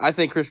 I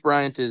think Kris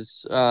Bryant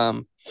is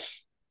one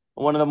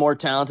of the more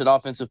talented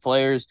offensive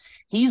players.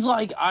 He's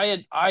like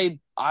I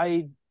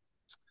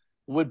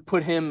would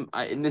put him,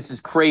 and this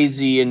is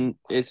crazy, and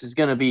this is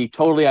going to be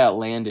totally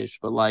outlandish,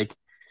 but like,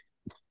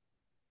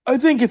 I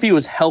think if he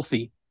was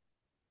healthy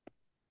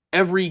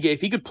every game,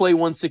 if he could play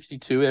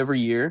 162 every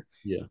year,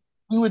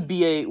 he would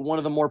be one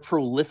of the more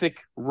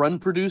prolific run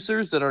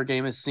producers that our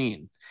game has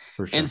seen.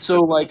 For sure. And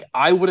so, like,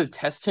 I would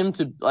attest him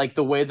to like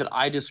the way that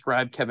I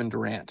describe Kevin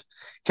Durant.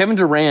 Kevin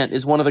Durant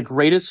is one of the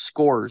greatest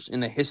scorers in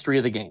the history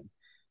of the game.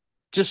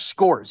 Just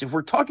scores. If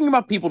we're talking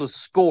about people to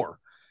score,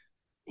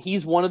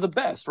 he's one of the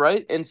best,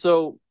 right? And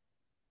so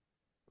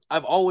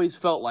I've always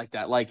felt like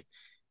that. Like,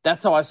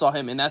 that's how I saw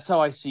him, and that's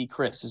how I see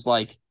Kris, is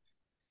like,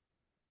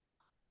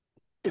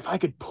 if I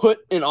could put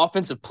an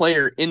offensive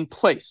player in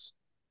place,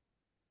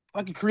 if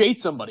I could create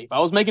somebody, if I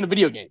was making a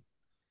video game,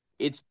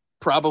 it's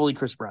probably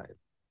Kris Bryant.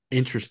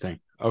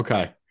 Interesting.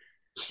 Okay.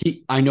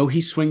 I know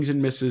he swings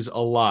and misses a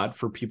lot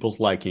for people's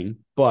liking,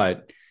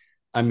 but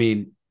I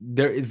mean,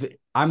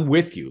 I'm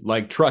with you.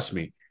 Like, trust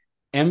me.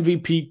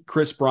 MVP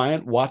Kris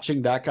Bryant,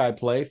 watching that guy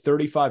play,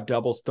 35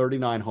 doubles,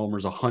 39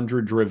 homers,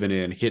 100 driven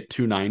in, hit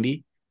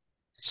 290.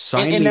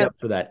 Sign me up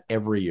for that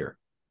every year.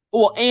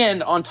 Well,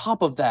 and on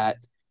top of that,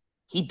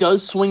 he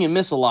does swing and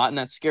miss a lot, and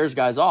that scares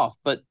guys off.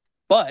 But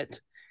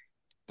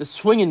the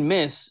swing and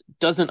miss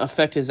doesn't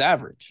affect his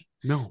average.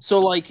 No. So,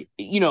 like,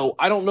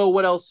 I don't know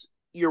what else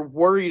you're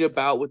worried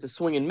about with the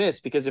swing and miss,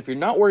 because if you're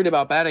not worried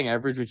about batting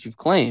average, which you've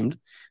claimed,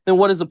 then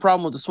what is the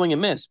problem with the swing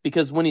and miss?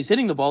 Because when he's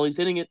hitting the ball, he's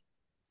hitting it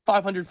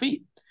 500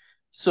 feet.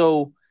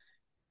 So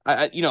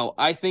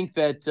I think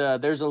that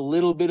there's a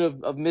little bit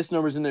of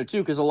misnomers in there too,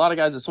 because a lot of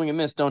guys that swing and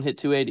miss don't hit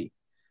 280.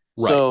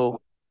 Right.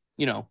 So,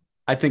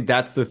 I think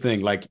that's the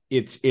thing. Like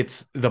it's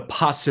the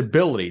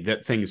possibility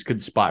that things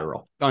could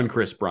spiral on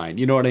Kris Bryant.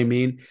 You know what I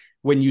mean?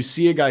 When you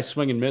see a guy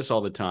swing and miss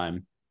all the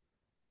time,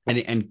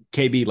 and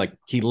KB, like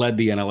he led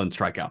the NL in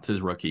strikeouts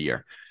his rookie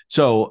year.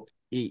 So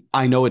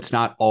I know it's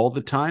not all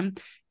the time,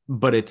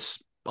 but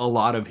it's a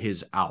lot of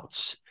his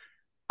outs.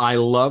 I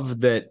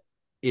love that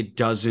it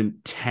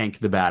doesn't tank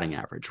the batting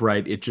average,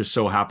 right? It just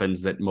so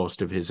happens that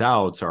most of his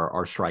outs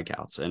are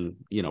strikeouts. And,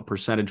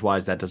 percentage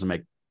wise, that doesn't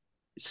make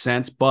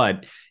sense,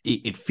 but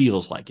it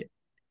feels like it.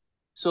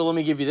 So let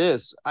me give you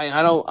this.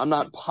 I'm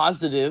not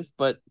positive,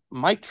 but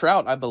Mike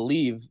Trout, I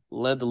believe,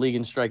 led the league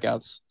in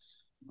strikeouts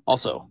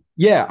also.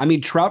 Yeah, I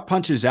mean, Trout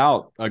punches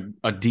out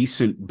a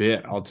decent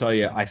bit. I'll tell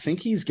you, I think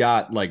he's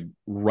got like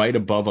right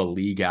above a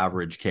league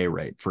average K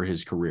rate for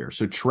his career.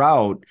 So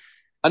Trout,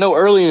 I know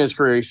early in his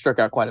career, he struck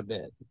out quite a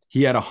bit.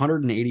 He had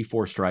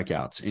 184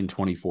 strikeouts in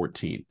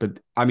 2014. But,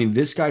 I mean,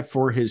 this guy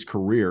for his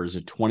career is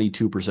a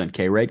 22%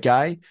 K rate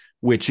guy,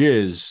 which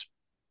is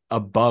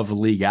above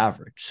league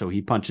average. So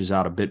he punches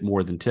out a bit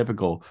more than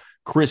typical.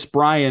 Kris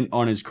Bryant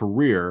on his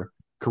career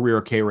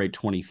K rate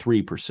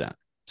 23%.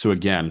 So,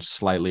 again,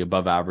 slightly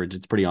above average.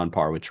 It's pretty on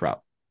par with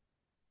Trout.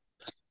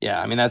 Yeah,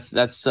 I mean, that's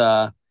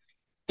the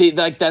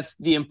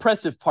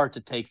impressive part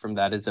to take from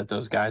that is that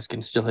those guys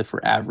can still hit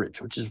for average,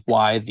 which is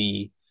why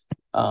the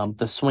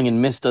swing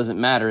and miss doesn't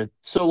matter.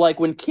 So like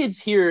when kids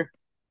hear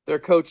their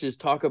coaches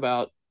talk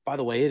about, by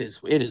the way, it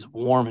is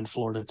warm in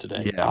Florida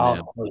today.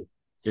 Yeah, man.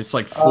 It's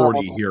like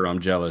 40 here. I'm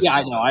jealous. Yeah,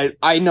 I know.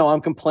 I know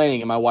I'm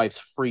complaining and my wife's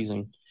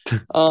freezing.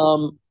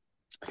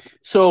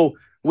 So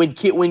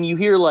when you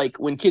hear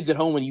when kids at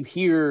home, when you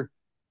hear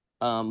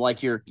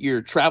like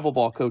your travel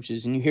ball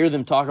coaches and you hear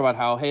them talk about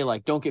how, hey,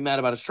 like don't get mad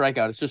about a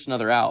strikeout, it's just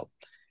another out.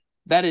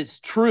 That is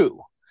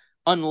true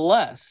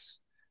unless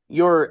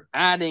you're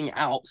adding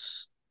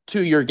outs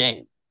to your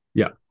game.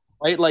 Yeah.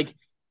 Right? Like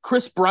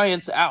Kris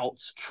Bryant's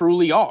outs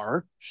truly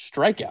are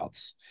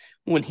strikeouts.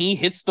 When he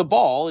hits the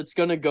ball, it's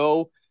going to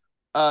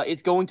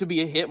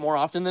be a hit more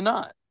often than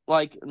not.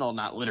 Like, no,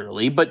 not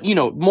literally, but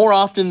more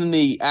often than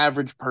the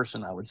average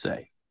person, I would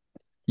say.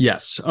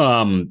 Yes.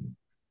 The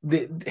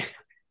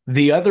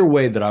other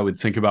way that I would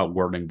think about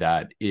wording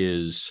that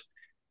is,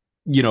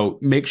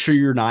 make sure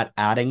you're not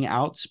adding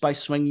outs by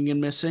swinging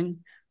and missing.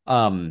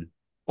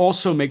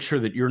 Also make sure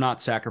that you're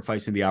not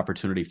sacrificing the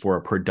opportunity for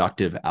a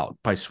productive out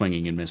by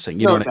swinging and missing.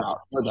 No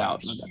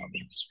doubt.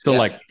 So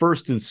like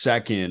first and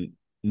second,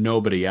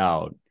 nobody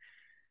out.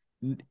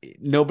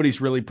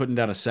 Nobody's really putting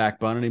down a sack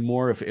bunt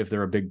anymore if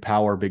they're a big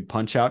power, big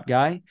punch out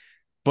guy.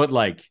 But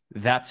like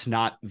that's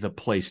not the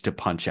place to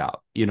punch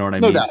out. You know what I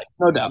mean?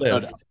 No doubt.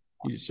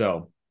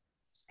 So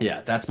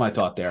yeah, that's my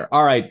thought there.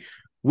 All right.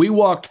 We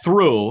walked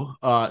through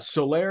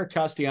Soler,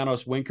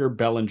 Castellanos, Winker,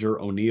 Bellinger,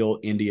 O'Neill,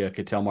 India,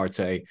 Ketel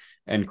Marte,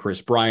 and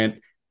Kris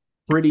Bryant.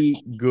 Pretty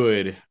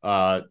good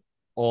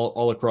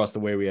all across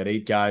the way. We had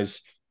 8 guys,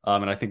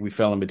 and I think we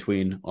fell in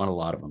between on a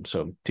lot of them.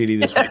 So,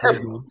 TD, this week.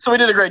 So we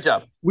did a great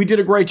job. We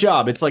did a great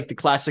job. It's like the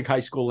classic high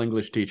school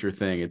English teacher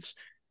thing. It's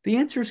the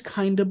answer's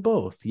kind of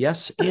both.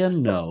 Yes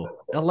and no.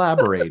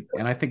 Elaborate.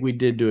 And I think we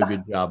did do a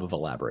good job of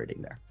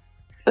elaborating there.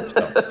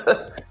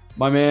 So,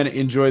 my man,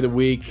 enjoy the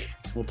week.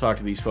 We'll talk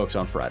to these folks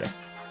on Friday.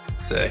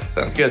 Sick.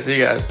 Sounds good. See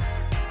you guys.